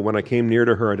woman, but when I came near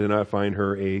to her, I did not find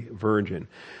her a virgin."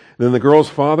 Then the girl's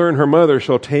father and her mother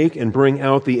shall take and bring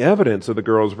out the evidence of the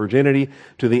girl's virginity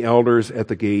to the elders at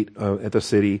the gate, at the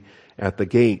city, at the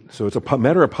gate. So it's a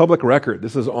matter of public record.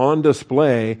 This is on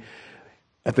display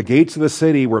at the gates of the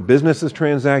city where business is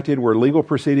transacted, where legal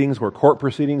proceedings, where court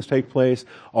proceedings take place.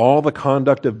 All the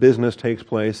conduct of business takes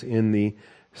place in the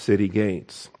city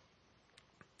gates.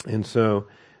 And so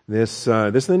this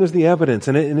then is the evidence.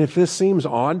 And if this seems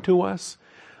odd to us,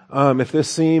 I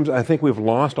think we've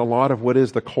lost a lot of what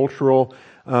is the cultural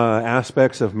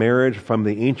aspects of marriage from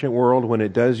the ancient world, when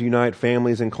it does unite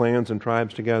families and clans and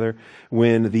tribes together,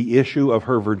 when the issue of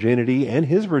her virginity, and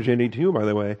his virginity too, by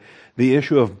the way, the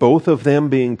issue of both of them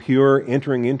being pure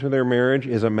entering into their marriage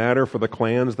is a matter for the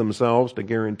clans themselves to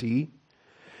guarantee.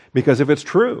 Because if it's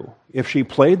true, if she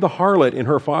played the harlot in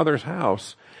her father's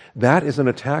house, that is an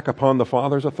attack upon the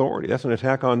father's authority. That's an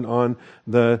attack on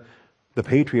the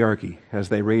patriarchy as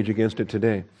they rage against it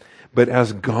today. But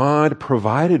as God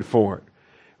provided for it,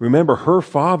 remember, her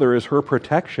father is her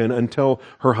protection until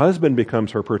her husband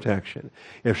becomes her protection.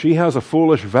 If she has a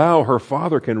foolish vow, her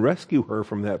father can rescue her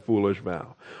from that foolish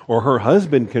vow. Or her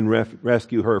husband can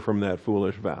rescue her from that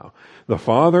foolish vow. The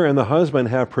father and the husband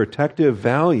have protective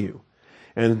value.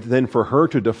 And then for her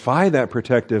to defy that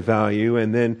protective value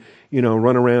and then,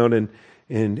 run around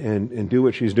and do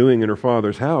what she's doing in her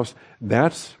father's house,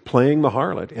 that's playing the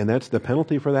harlot. And that's the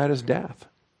penalty for that is death.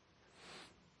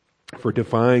 For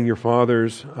defying your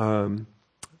father's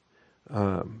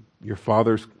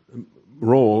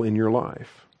role in your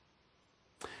life.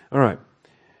 All right.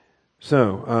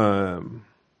 So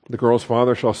the girl's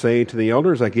father shall say to the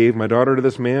elders, I gave my daughter to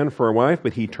this man for a wife,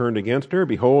 but he turned against her.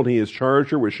 Behold, he has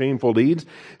charged her with shameful deeds,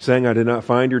 saying, I did not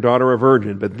find your daughter a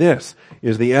virgin, but this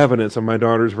is the evidence of my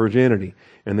daughter's virginity.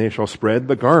 And they shall spread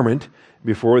the garment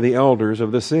before the elders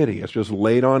of the city. It's just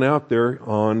laid on out there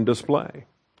on display.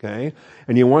 Okay?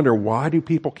 And you wonder, why do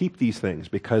people keep these things?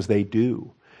 Because they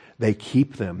do. They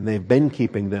keep them. They've been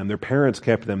keeping them. Their parents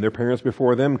kept them. Their parents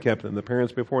before them kept them. The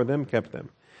parents before them kept them.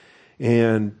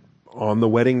 And on the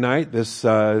wedding night, this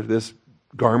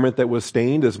garment that was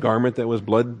stained, this garment that was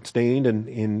blood stained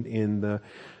in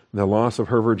the loss of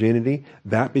her virginity,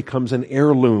 that becomes an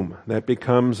heirloom. That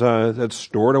becomes that's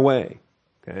stored away.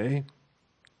 Okay?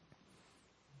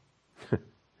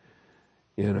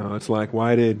 It's like,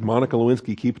 why did Monica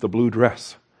Lewinsky keep the blue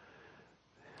dress?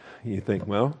 You think,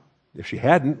 well, if she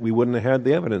hadn't, we wouldn't have had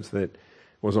the evidence that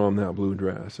was on that blue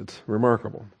dress. It's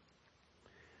remarkable.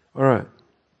 All right.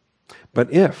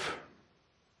 But if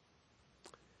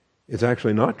it's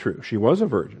actually not true, she was a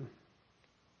virgin.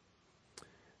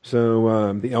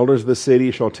 So the elders of the city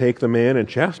shall take the man and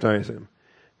chastise him,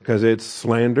 because it's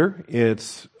slander,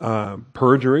 it's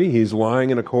perjury. He's lying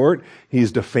in a court.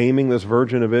 He's defaming this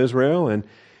virgin of Israel, and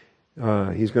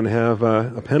he's going to have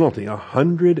a penalty,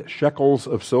 100 shekels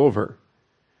of silver.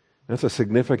 That's a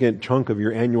significant chunk of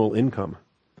your annual income.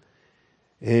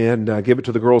 And give it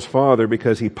to the girl's father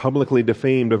because he publicly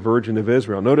defamed a virgin of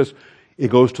Israel. Notice it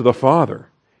goes to the father.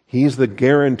 He's the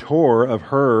guarantor of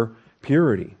her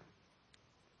purity.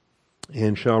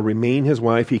 And shall remain his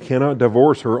wife. He cannot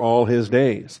divorce her all his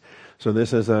days. So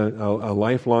this is a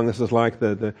lifelong, this is like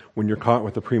the when you're caught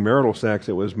with the premarital sex,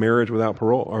 it was marriage without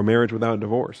parole, or marriage without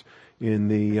divorce. In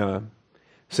the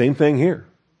same thing here.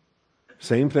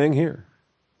 Same thing here.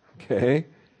 Okay?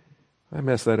 I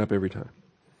mess that up every time.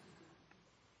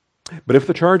 But if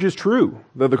the charge is true,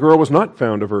 that the girl was not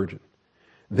found a virgin,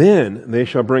 then they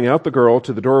shall bring out the girl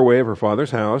to the doorway of her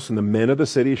father's house, and the men of the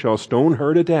city shall stone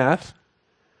her to death.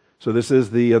 So this is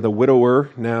the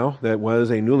widower now that was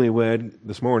a newlywed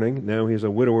this morning. Now he's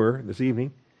a widower this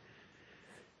evening.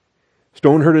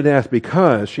 Stone her to death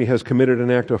because she has committed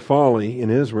an act of folly in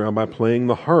Israel by playing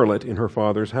the harlot in her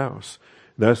father's house.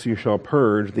 Thus you shall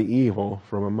purge the evil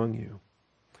from among you.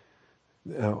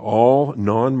 All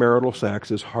non-marital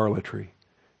sex is harlotry.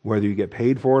 Whether you get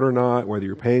paid for it or not, whether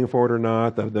you're paying for it or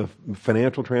not, the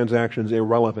financial transaction's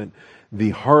irrelevant.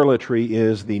 The harlotry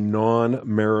is the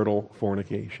non-marital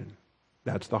fornication.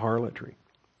 That's the harlotry.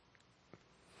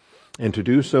 And to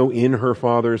do so in her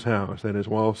father's house, that is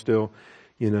while still,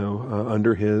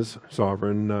 under his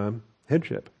sovereign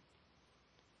headship.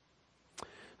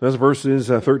 That's verses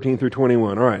 13 through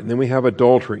 21. All right, and then we have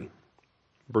adultery,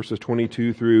 verses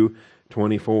 22 through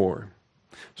 24.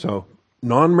 So,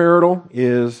 non-marital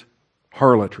is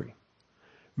harlotry.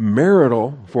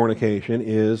 Marital fornication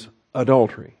is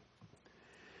adultery.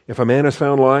 If a man is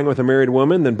found lying with a married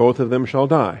woman, then both of them shall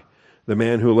die. The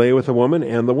man who lay with the woman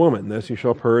and the woman. Thus you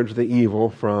shall purge the evil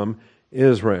from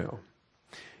Israel.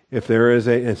 If there is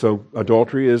and so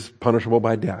adultery is punishable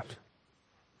by death.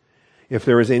 If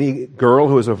there is any girl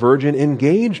who is a virgin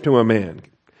engaged to a man,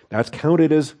 that's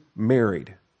counted as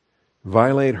married.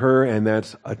 Violate her, and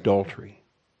that's adultery.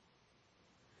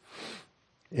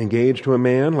 Engaged to a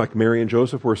man, like Mary and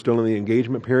Joseph were still in the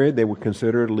engagement period, they were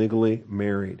considered legally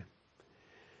married.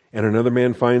 And another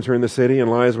man finds her in the city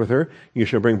and lies with her, you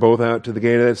shall bring both out to the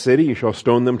gate of that city, you shall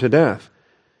stone them to death.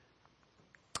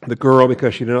 The girl,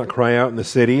 because she did not cry out in the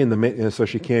city, and so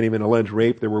she can't even allege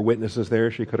rape, there were witnesses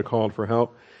there, she could have called for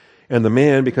help. And the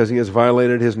man, because he has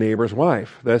violated his neighbor's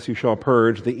wife. Thus you shall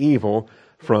purge the evil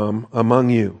from among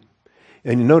you.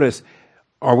 And you notice,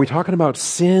 are we talking about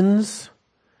sins?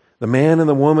 The man and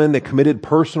the woman that committed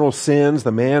personal sins,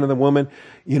 the man and the woman,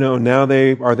 now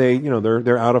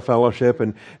they're out of fellowship.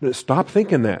 And stop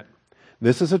thinking that.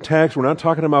 This is a text, we're not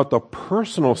talking about the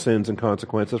personal sins and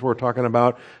consequences, we're talking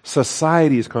about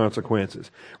society's consequences.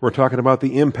 We're talking about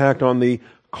the impact on the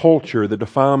culture, the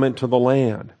defilement to the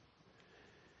land.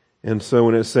 And so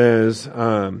when it says,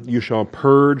 you shall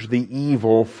purge the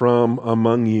evil from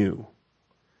among you.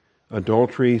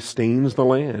 Adultery stains the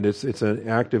land. It's an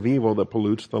act of evil that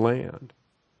pollutes the land.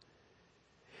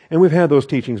 And we've had those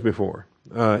teachings before.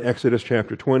 Exodus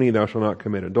chapter 20, thou shalt not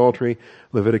commit adultery.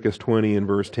 Leviticus 20 and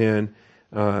verse 10,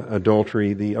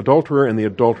 adultery. The adulterer and the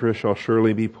adulteress shall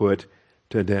surely be put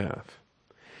to death.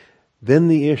 Then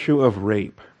the issue of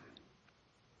rape.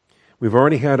 We've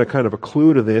already had a kind of a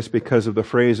clue to this because of the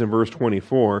phrase in verse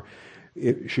 24.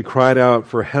 She cried out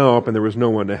for help and there was no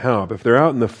one to help. If they're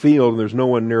out in the field and there's no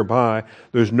one nearby,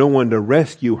 there's no one to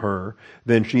rescue her,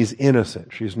 then she's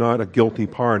innocent. She's not a guilty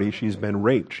party. She's been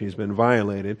raped. She's been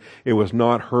violated. It was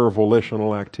not her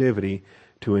volitional activity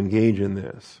to engage in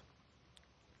this.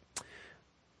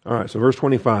 All right, so verse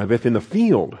 25. If in the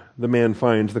field the man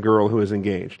finds the girl who is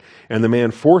engaged, and the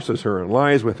man forces her and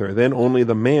lies with her, then only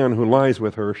the man who lies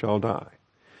with her shall die.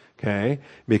 Okay?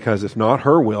 Because it's not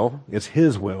her will, it's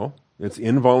his will. It's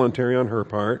involuntary on her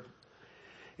part.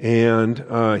 And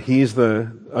he's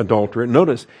the adulterate.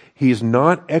 Notice, he's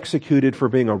not executed for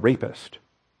being a rapist.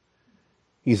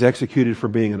 He's executed for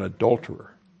being an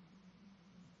adulterer.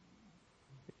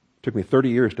 It took me 30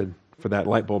 years for that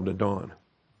light bulb to dawn.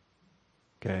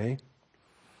 Okay?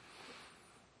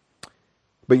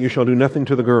 But you shall do nothing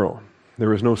to the girl.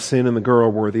 There is no sin in the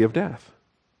girl worthy of death.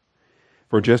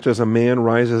 For just as a man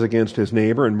rises against his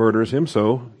neighbor and murders him,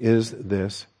 so is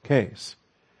this case.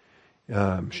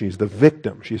 She's the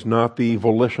victim. She's not the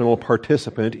volitional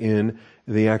participant in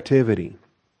the activity.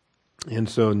 And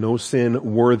so no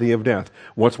sin worthy of death.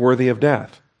 What's worthy of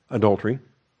death? Adultery,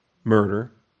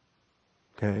 murder.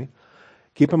 Okay?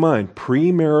 Keep in mind,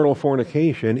 premarital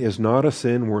fornication is not a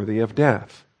sin worthy of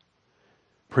death.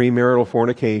 Premarital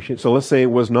fornication, so let's say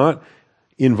it was not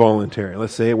involuntary.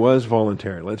 Let's say it was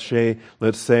voluntary. Let's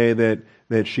say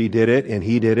that she did it and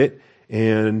he did it,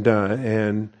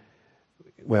 and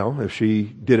well, if she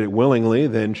did it willingly,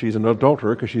 then she's an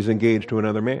adulterer because she's engaged to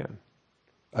another man.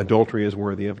 Adultery is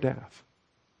worthy of death.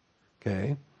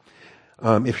 Okay?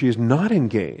 If she's not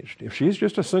engaged, if she's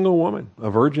just a single woman,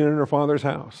 a virgin in her father's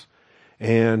house,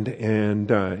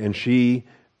 and she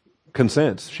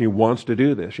consents, she wants to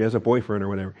do this, she has a boyfriend or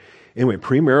whatever. Anyway,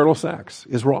 premarital sex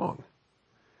is wrong.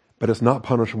 But it's not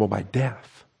punishable by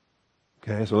death.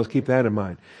 Okay, so let's keep that in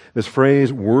mind. This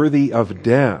phrase, worthy of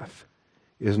death,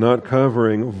 is not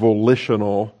covering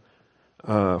volitional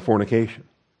fornication.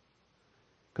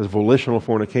 Because volitional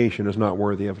fornication is not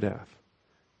worthy of death.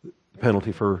 The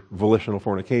penalty for volitional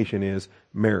fornication is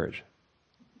marriage.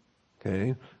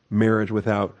 Okay, marriage with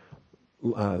a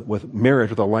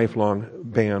lifelong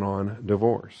ban on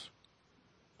divorce.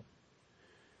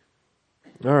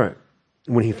 All right.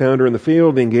 When he found her in the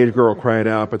field, the engaged girl cried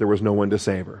out, but there was no one to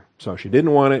save her. So she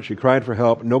didn't want it. She cried for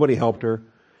help. Nobody helped her.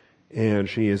 And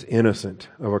she is innocent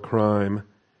of a crime.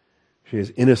 She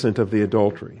is innocent of the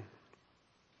adultery.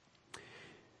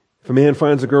 If a man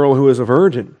finds a girl who is a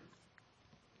virgin,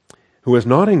 who is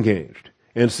not engaged,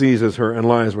 and seizes her and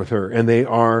lies with her, and they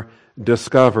are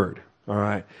discovered. All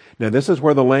right. Now this is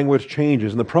where the language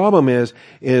changes. And the problem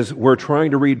is we're trying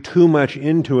to read too much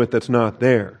into it that's not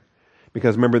there.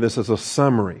 Because remember, this is a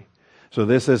summary. So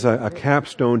this is a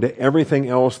capstone to everything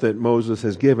else that Moses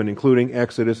has given, including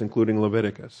Exodus, including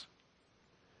Leviticus.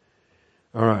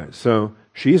 All right, so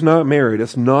she's not married.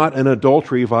 It's not an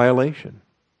adultery violation.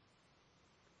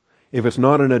 If it's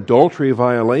not an adultery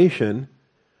violation,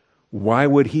 why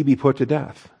would he be put to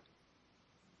death?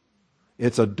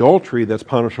 It's adultery that's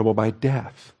punishable by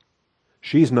death.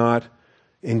 She's not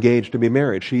engaged to be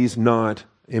married. She's not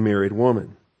a married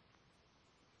woman.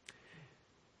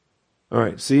 All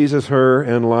right, seizes her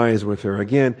and lies with her.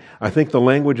 Again, I think the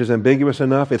language is ambiguous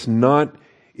enough.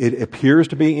 It appears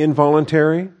to be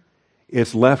involuntary.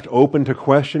 It's left open to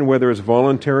question whether it's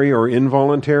voluntary or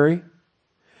involuntary.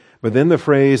 But then the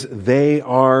phrase, they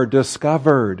are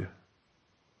discovered.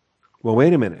 Well,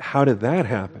 wait a minute. How did that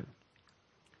happen?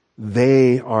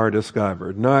 They are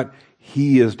discovered. Not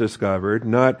he is discovered.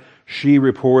 Not she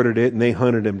reported it and they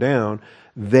hunted him down.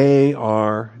 They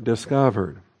are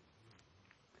discovered.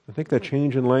 I think that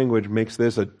change in language makes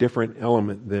this a different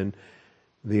element than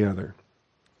the other.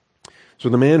 So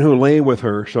the man who lay with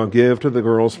her shall give to the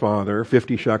girl's father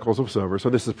 50 shekels of silver. So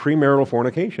this is premarital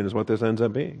fornication is what this ends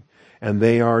up being. And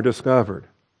they are discovered.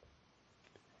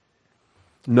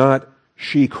 Not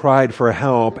she cried for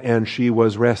help and she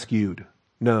was rescued.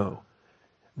 No.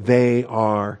 They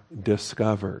are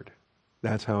discovered.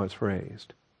 That's how it's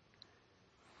phrased.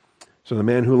 So the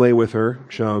man who lay with her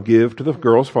shall give to the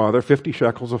girl's father 50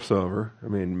 shekels of silver. I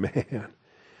mean, man,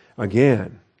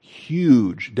 again,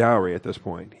 huge dowry at this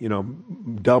point.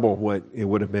 Double what it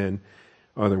would have been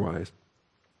otherwise.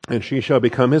 And she shall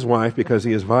become his wife because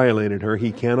he has violated her.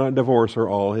 He cannot divorce her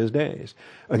all his days.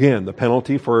 Again, the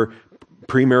penalty for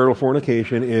premarital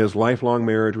fornication is lifelong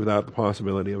marriage without the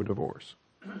possibility of divorce.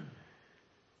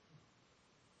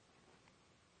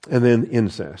 And then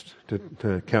incest,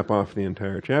 to cap off the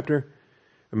entire chapter.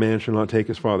 A man shall not take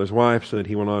his father's wife so that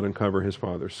he will not uncover his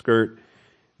father's skirt.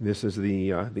 This is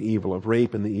the evil of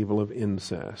rape and the evil of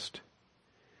incest.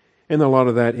 And a lot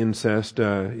of that incest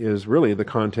is really the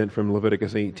content from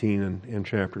Leviticus 18 and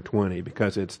chapter 20,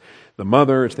 because it's the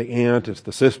mother, it's the aunt, it's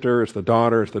the sister, it's the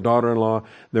daughter, it's the daughter-in-law.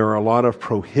 There are a lot of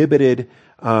prohibited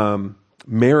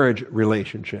marriage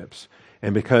relationships.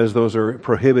 And because those are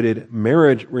prohibited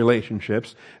marriage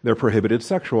relationships, they're prohibited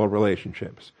sexual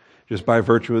relationships, just by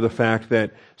virtue of the fact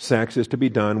that sex is to be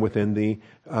done within the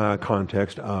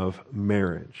context of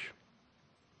marriage.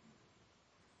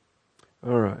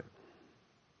 All right.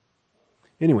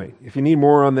 Anyway, if you need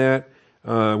more on that,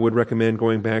 I would recommend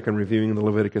going back and reviewing the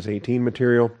Leviticus 18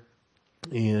 material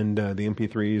and the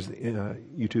MP3s,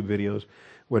 YouTube videos,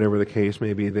 whatever the case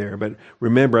may be there. But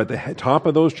remember, at the top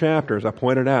of those chapters, I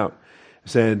pointed out,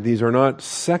 said these are not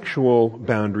sexual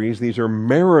boundaries, these are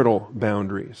marital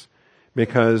boundaries,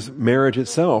 because marriage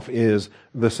itself is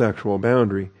the sexual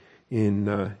boundary in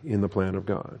the plan of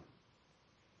God.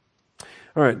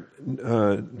 All right,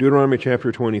 Deuteronomy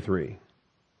chapter 23.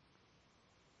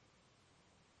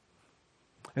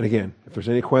 And again, if there's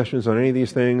any questions on any of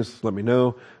these things, let me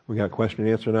know. We got question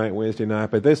and answer night, Wednesday night.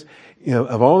 But this,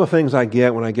 of all the things I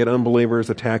get when I get unbelievers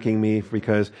attacking me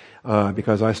because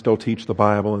I still teach the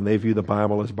Bible and they view the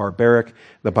Bible as barbaric,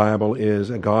 the Bible is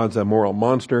God's a moral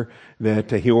monster, that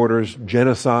he orders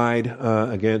genocide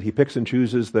again. He picks and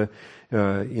chooses the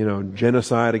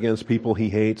genocide against people he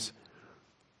hates.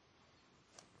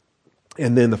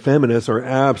 And then the feminists are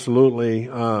absolutely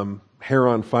hair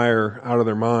on fire, out of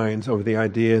their minds over the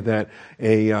idea that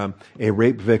a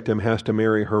rape victim has to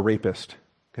marry her rapist.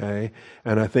 Okay,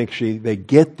 and I think they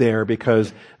get there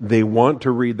because they want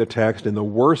to read the text in the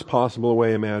worst possible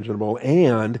way imaginable,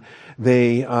 and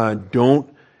they have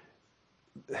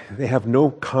no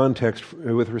context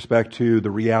with respect to the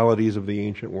realities of the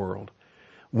ancient world.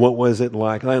 What was it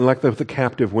like? And like the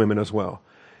captive women as well.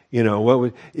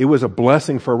 It was a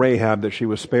blessing for Rahab that she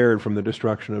was spared from the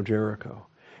destruction of Jericho.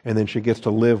 And then she gets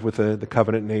to live with the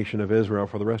covenant nation of Israel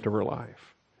for the rest of her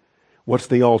life. What's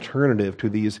the alternative to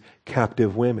these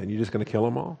captive women? You just going to kill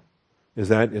them all? Is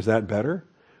that better?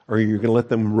 Or are you going to let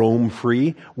them roam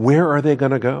free? Where are they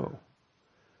going to go?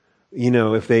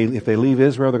 If they leave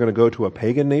Israel, they're going to go to a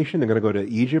pagan nation. They're going to go to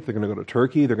Egypt. They're going to go to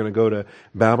Turkey. They're going to go to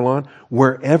Babylon.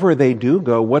 Wherever they do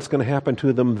go, what's going to happen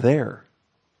to them there?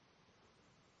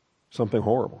 Something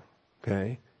horrible.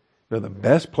 Okay? Now, the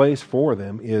best place for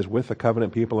them is with the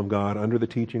covenant people of God, under the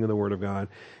teaching of the Word of God,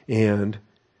 and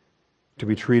to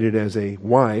be treated as a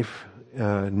wife,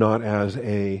 not as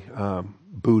a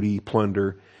booty,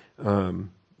 plunder,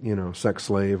 sex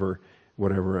slave, or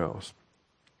whatever else.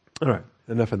 All right,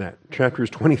 enough of that. Chapters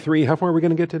 23, how far are we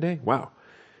going to get today? Wow.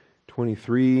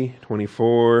 23,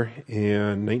 24,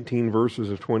 and 19 verses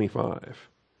of 25.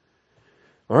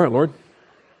 All right, Lord.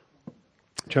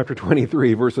 Chapter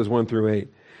 23, verses 1 through 8.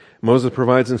 Moses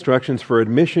provides instructions for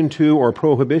admission to or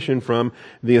prohibition from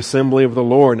the assembly of the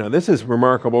Lord. Now, this is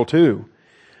remarkable too.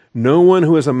 No one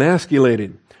who is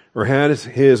emasculated or has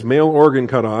his male organ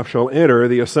cut off shall enter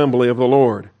the assembly of the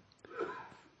Lord.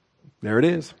 There it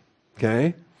is.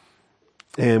 Okay?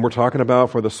 And we're talking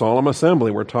about for the solemn assembly.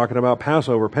 We're talking about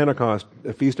Passover, Pentecost,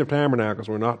 the Feast of Tabernacles.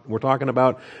 We're talking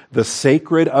about the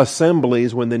sacred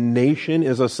assemblies when the nation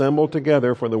is assembled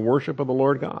together for the worship of the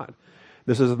Lord God.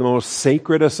 This is the most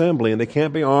sacred assembly, and they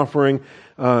can't be offering,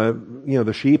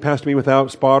 the sheep has to be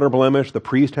without spot or blemish, the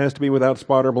priest has to be without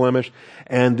spot or blemish,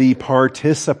 and the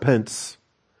participants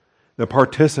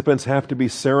have to be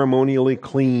ceremonially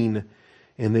clean,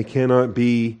 and they cannot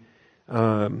be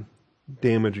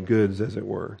damaged goods, as it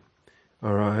were.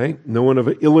 All right? No one of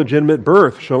illegitimate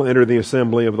birth shall enter the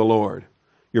assembly of the Lord.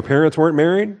 Your parents weren't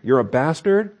married? You're a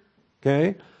bastard?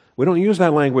 Okay? We don't use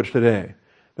that language today.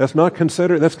 That's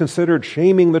considered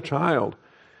shaming the child.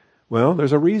 Well,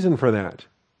 there's a reason for that.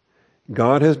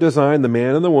 God has designed the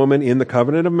man and the woman in the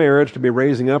covenant of marriage to be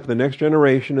raising up the next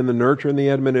generation in the nurture and the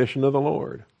admonition of the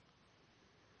Lord.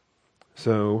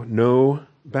 So no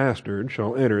bastard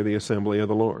shall enter the assembly of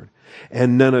the Lord.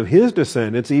 And none of his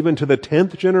descendants, even to the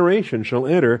 10th generation, shall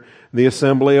enter the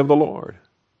assembly of the Lord.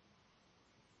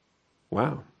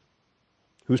 Wow.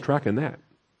 Who's tracking that?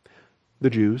 The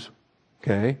Jews.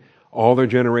 Okay. All their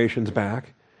generations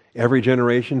back. Every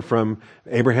generation from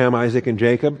Abraham, Isaac, and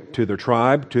Jacob to their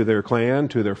tribe, to their clan,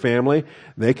 to their family,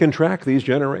 they can track these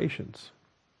generations.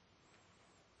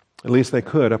 At least they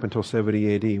could up until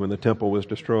 70 AD when the temple was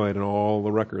destroyed and all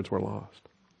the records were lost.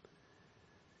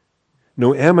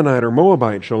 No Ammonite or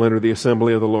Moabite shall enter the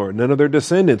assembly of the Lord. None of their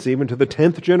descendants, even to the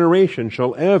 10th generation,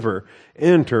 shall ever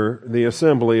enter the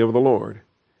assembly of the Lord,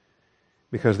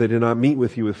 because they did not meet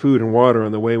with you with food and water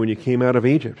on the way when you came out of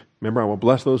Egypt. Remember, I will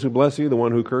bless those who bless you. The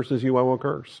one who curses you, I will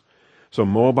curse. So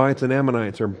Moabites and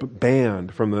Ammonites are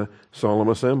banned from the solemn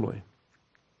assembly.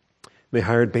 They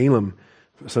hired Balaam,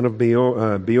 son of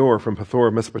Beor from Pethor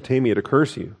of Mesopotamia, to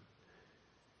curse you.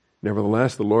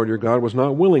 Nevertheless, the Lord your God was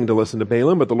not willing to listen to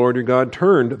Balaam, but the Lord your God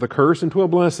turned the curse into a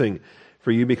blessing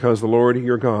for you because the Lord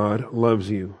your God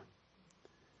loves you.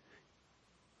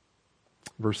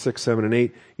 Verse 6, 7, and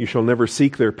 8, you shall never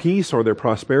seek their peace or their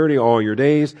prosperity all your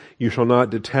days. You shall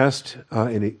not detest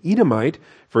an Edomite,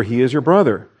 for he is your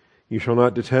brother. You shall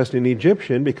not detest an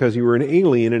Egyptian, because you are an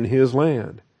alien in his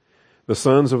land. The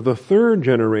sons of the 3rd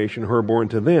generation who are born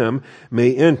to them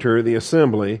may enter the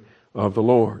assembly of the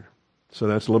Lord. So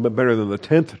that's a little bit better than the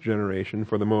 10th generation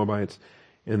for the Moabites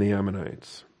and the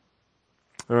Ammonites.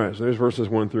 All right, so there's verses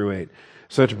 1 through 8.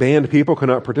 Such banned people could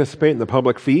not participate in the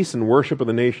public feasts and worship of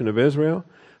the nation of Israel.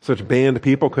 Such banned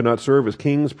people could not serve as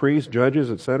kings, priests, judges,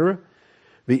 etc.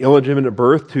 The illegitimate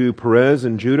birth to Perez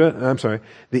and Judah,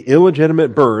 the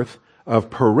illegitimate birth of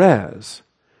Perez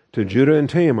to Judah and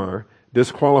Tamar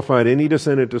disqualified any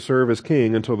descendant to serve as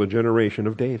king until the generation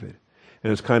of David.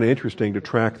 And it's kind of interesting to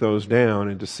track those down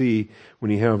and to see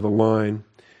when you have the line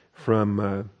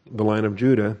from the line of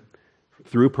Judah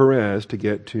through Perez to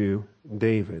get to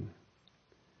David.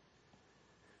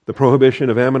 The prohibition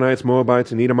of Ammonites,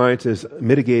 Moabites, and Edomites is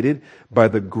mitigated by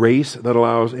the grace that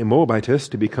allows a Moabitess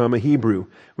to become a Hebrew.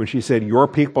 When she said, your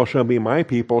people shall be my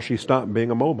people, she stopped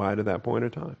being a Moabite at that point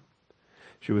in time.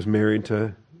 She was married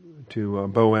to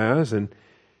Boaz, and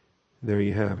there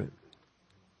you have it.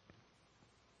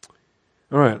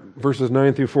 All right, verses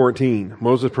 9 through 14.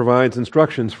 Moses provides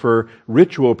instructions for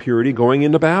ritual purity going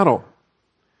into battle.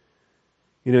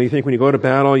 You know, you think when you go to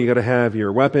battle, you got to have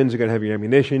your weapons, you got to have your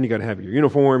ammunition, you got to have your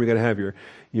uniform, you got to have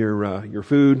your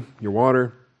food, your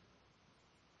water.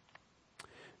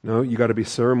 No, you got to be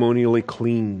ceremonially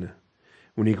clean.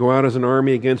 When you go out as an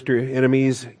army against your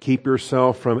enemies, keep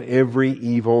yourself from every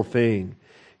evil thing.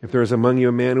 If there is among you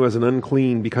a man who is an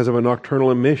unclean because of a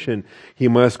nocturnal emission, he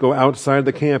must go outside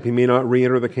the camp. He may not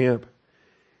re-enter the camp.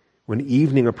 When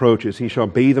evening approaches, he shall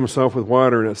bathe himself with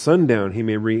water, and at sundown he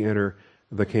may re-enter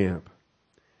the camp.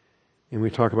 And we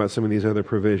talk about some of these other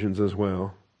provisions as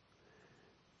well.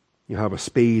 You have a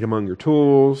spade among your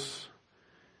tools.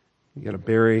 You got to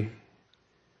bury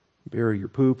your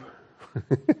poop.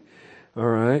 All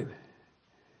right.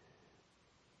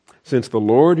 Since the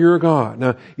Lord your God.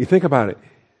 Now, you think about it.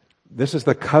 This is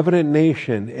the covenant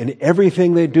nation, and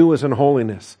everything they do is in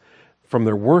holiness. From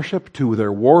their worship to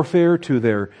their warfare to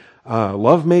their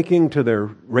lovemaking to their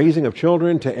raising of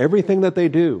children to everything that they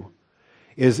do.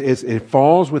 It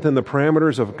falls within the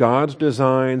parameters of God's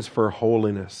designs for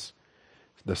holiness,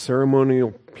 the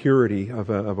ceremonial purity of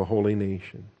a holy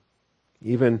nation.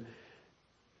 Even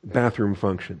bathroom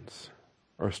functions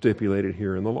are stipulated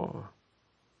here in the law.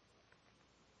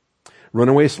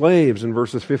 Runaway slaves in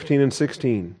verses 15 and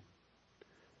 16.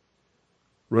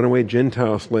 Runaway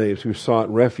Gentile slaves who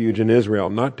sought refuge in Israel,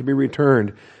 not to be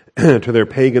returned to their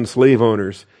pagan slave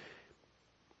owners.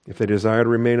 If they desire to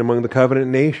remain among the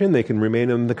covenant nation, they can remain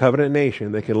in the covenant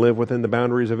nation. They can live within the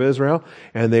boundaries of Israel,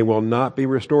 and they will not be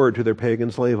restored to their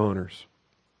pagan slave owners.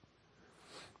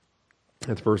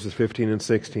 That's verses 15 and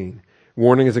 16.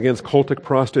 Warning is against cultic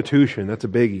prostitution. That's a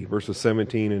biggie, verses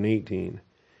 17 and 18.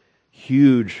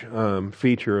 Huge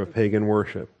feature of pagan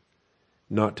worship,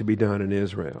 not to be done in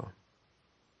Israel.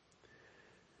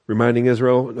 Reminding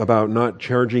Israel about not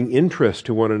charging interest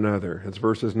to one another. That's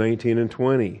verses 19 and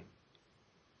 20.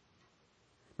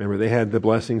 Remember, they had the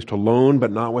blessings to loan,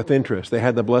 but not with interest. They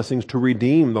had the blessings to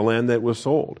redeem the land that was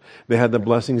sold. They had the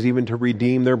blessings even to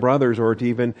redeem their brothers or to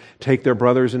even take their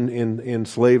brothers in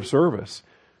slave service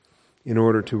in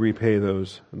order to repay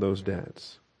those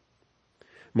debts.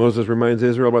 Moses reminds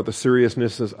Israel about the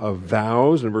seriousness of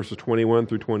vows in verses 21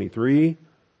 through 23.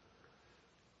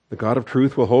 The God of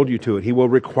truth will hold you to it. He will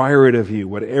require it of you.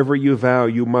 Whatever you vow,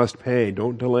 you must pay.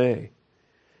 Don't delay.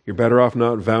 You're better off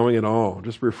not vowing at all.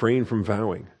 Just refrain from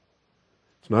vowing.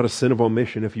 It's not a sin of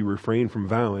omission if you refrain from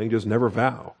vowing. Just never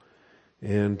vow.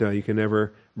 And you can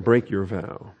never break your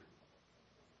vow.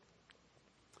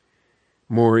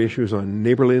 More issues on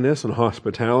neighborliness and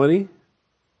hospitality.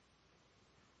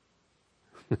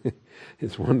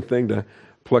 It's one thing to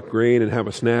pluck grain and have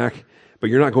a snack, but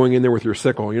you're not going in there with your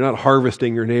sickle. You're not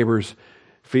harvesting your neighbor's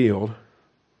field.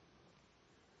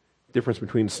 Difference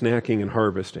between snacking and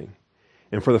harvesting.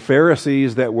 And for the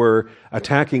Pharisees that were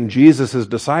attacking Jesus'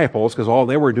 disciples, because all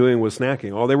they were doing was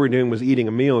snacking, all they were doing was eating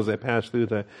a meal as they passed through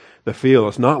the field.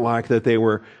 It's not like that they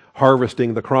were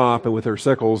harvesting the crop and with their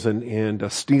sickles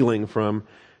and stealing from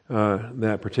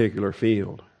that particular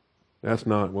field. That's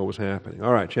not what was happening.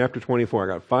 All right, chapter 24.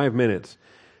 I got 5 minutes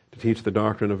to teach the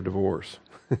doctrine of divorce.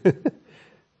 Now,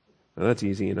 that's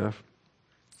easy enough.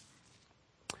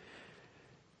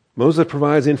 Moses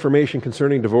provides information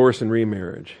concerning divorce and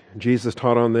remarriage. Jesus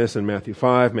taught on this in Matthew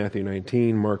 5, Matthew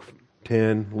 19, Mark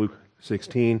 10, Luke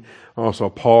 16. Also,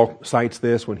 Paul cites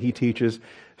this when he teaches.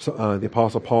 The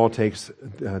Apostle Paul takes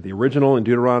the original in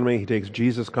Deuteronomy, he takes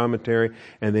Jesus' commentary,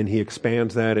 and then he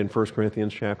expands that in 1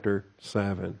 Corinthians chapter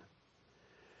 7.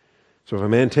 So if a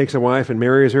man takes a wife and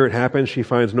marries her, it happens she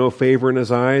finds no favor in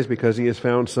his eyes because he has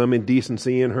found some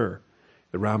indecency in her.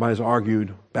 The rabbis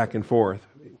argued back and forth.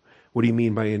 What do you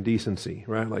mean by indecency,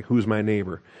 right? Like, who's my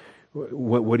neighbor?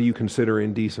 What do you consider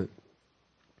indecent?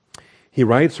 He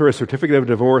writes her a certificate of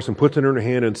divorce and puts it in her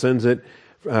hand and sends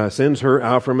her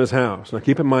out from his house. Now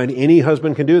keep in mind, any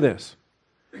husband can do this,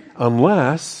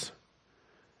 unless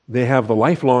they have the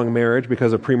lifelong marriage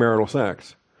because of premarital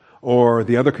sex, or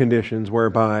the other conditions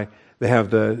whereby they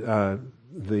have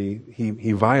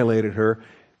he violated her.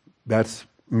 That's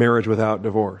marriage without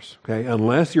divorce. Okay,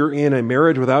 unless you're in a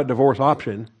marriage without divorce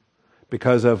option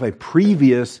because of a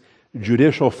previous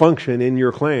judicial function in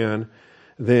your clan,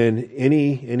 then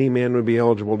any man would be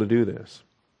eligible to do this.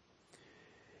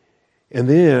 And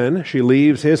then she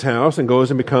leaves his house and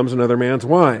goes and becomes another man's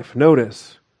wife.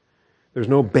 Notice, there's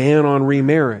no ban on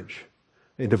remarriage.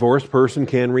 A divorced person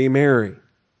can remarry.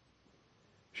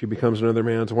 She becomes another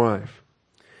man's wife.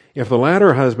 If the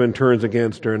latter husband turns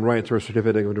against her and writes her a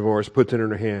certificate of divorce, puts it in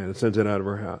her hand, and sends it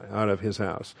out of his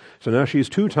house. So now she's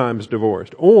 2 times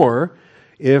divorced. Or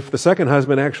if the second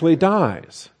husband actually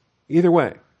dies. Either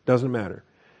way, doesn't matter.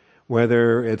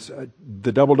 Whether it's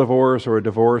the double divorce or a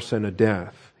divorce and a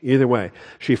death. Either way,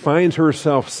 she finds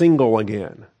herself single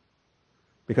again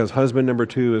because husband number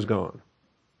 2 is gone.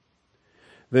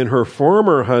 Then her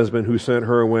former husband who sent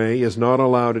her away is not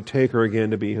allowed to take her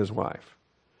again to be his wife.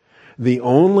 The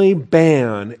only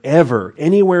ban ever,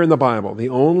 anywhere in the Bible, the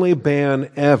only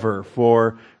ban ever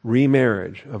for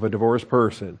remarriage of a divorced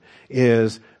person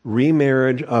is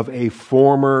remarriage of a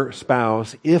former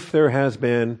spouse if there has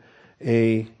been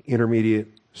a intermediate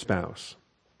spouse.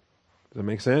 Does that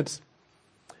make sense?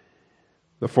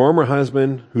 The former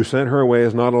husband who sent her away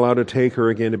is not allowed to take her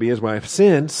again to be his wife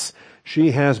since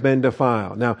she has been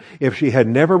defiled. Now, if she had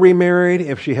never remarried,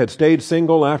 if she had stayed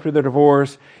single after the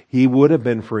divorce, he would have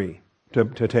been free to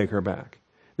take her back.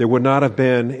 There would not have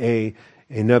been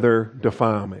another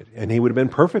defilement, and he would have been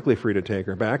perfectly free to take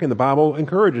her back, and the Bible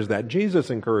encourages that. Jesus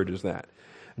encourages that.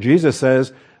 Jesus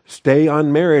says, stay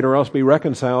unmarried or else be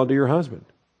reconciled to your husband.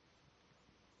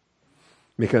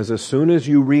 Because as soon as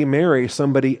you remarry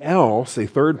somebody else, a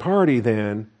third party,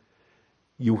 then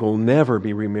you will never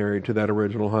be remarried to that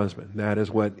original husband.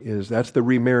 That's the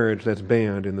remarriage that's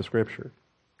banned in the Scripture.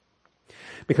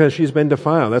 Because she's been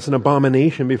defiled. That's an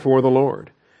abomination before the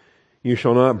Lord. You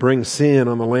shall not bring sin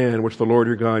on the land which the Lord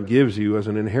your God gives you as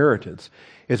an inheritance.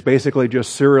 It's basically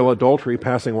just serial adultery,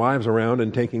 passing wives around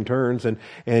and taking turns, and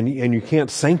you can't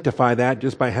sanctify that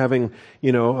just by having,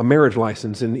 a marriage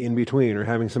license in between, or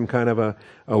having some kind of a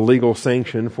legal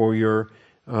sanction for your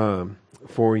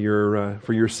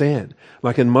sin.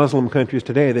 Like in Muslim countries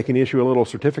today, they can issue a little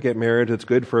certificate marriage that's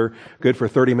good for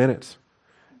 30 minutes.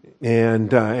 And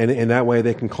that way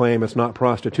they can claim it's not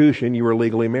prostitution, you were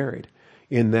legally married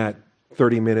in that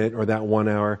 30-minute or that 1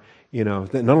 hour.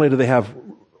 Not only do they have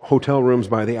hotel rooms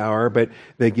by the hour, but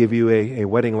they give you a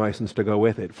wedding license to go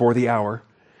with it for the hour,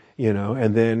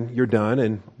 and then you're done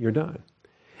and you're done.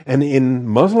 And in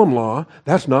Muslim law,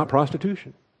 that's not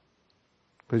prostitution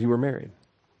because you were married.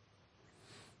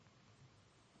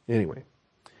 Anyway.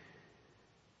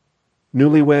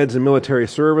 Newlyweds in military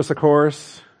service, of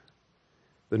course.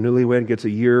 The newlywed gets a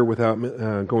year without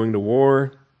going to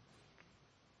war.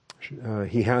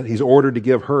 He's ordered to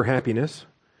give her happiness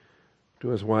to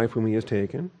his wife whom he has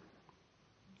taken.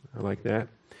 I like that.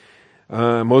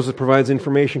 Moses provides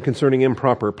information concerning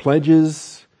improper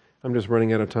pledges. I'm just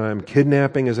running out of time.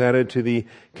 Kidnapping is added to the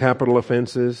capital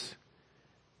offenses.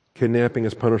 Kidnapping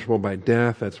is punishable by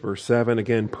death. That's verse 7.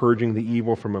 Again, purging the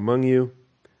evil from among you.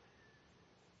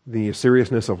 The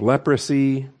seriousness of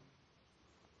leprosy.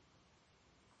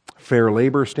 Fair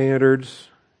labor standards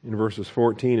in verses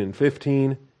 14 and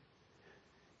 15.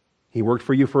 He worked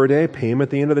for you for a day, pay him at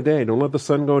the end of the day. Don't let the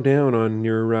sun go down on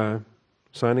your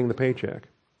signing the paycheck.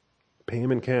 Pay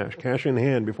him in cash in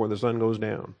hand before the sun goes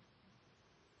down.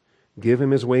 Give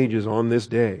him his wages on this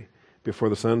day before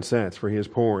the sun sets, for he is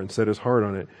poor, and set his heart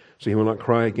on it, so he will not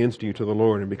cry against you to the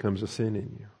Lord and becomes a sin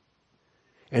in you.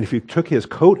 And if you took his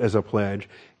coat as a pledge,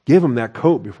 give him that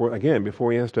coat before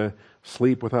he has to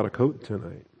sleep without a coat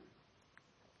tonight.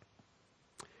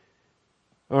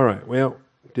 All right, well,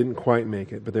 didn't quite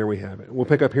make it, but there we have it. We'll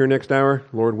pick up here next hour,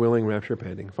 Lord willing, rapture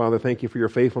pending. Father, thank you for your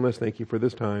faithfulness. Thank you for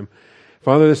this time.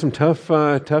 Father, there's some tough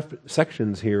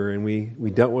sections here, and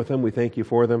we dealt with them. We thank you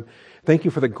for them. Thank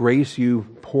you for the grace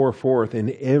you pour forth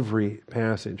in every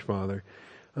passage, Father.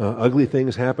 Ugly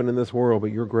things happen in this world,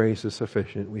 but your grace is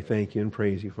sufficient. We thank you and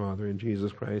praise you, Father, in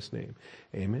Jesus Christ's name.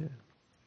 Amen.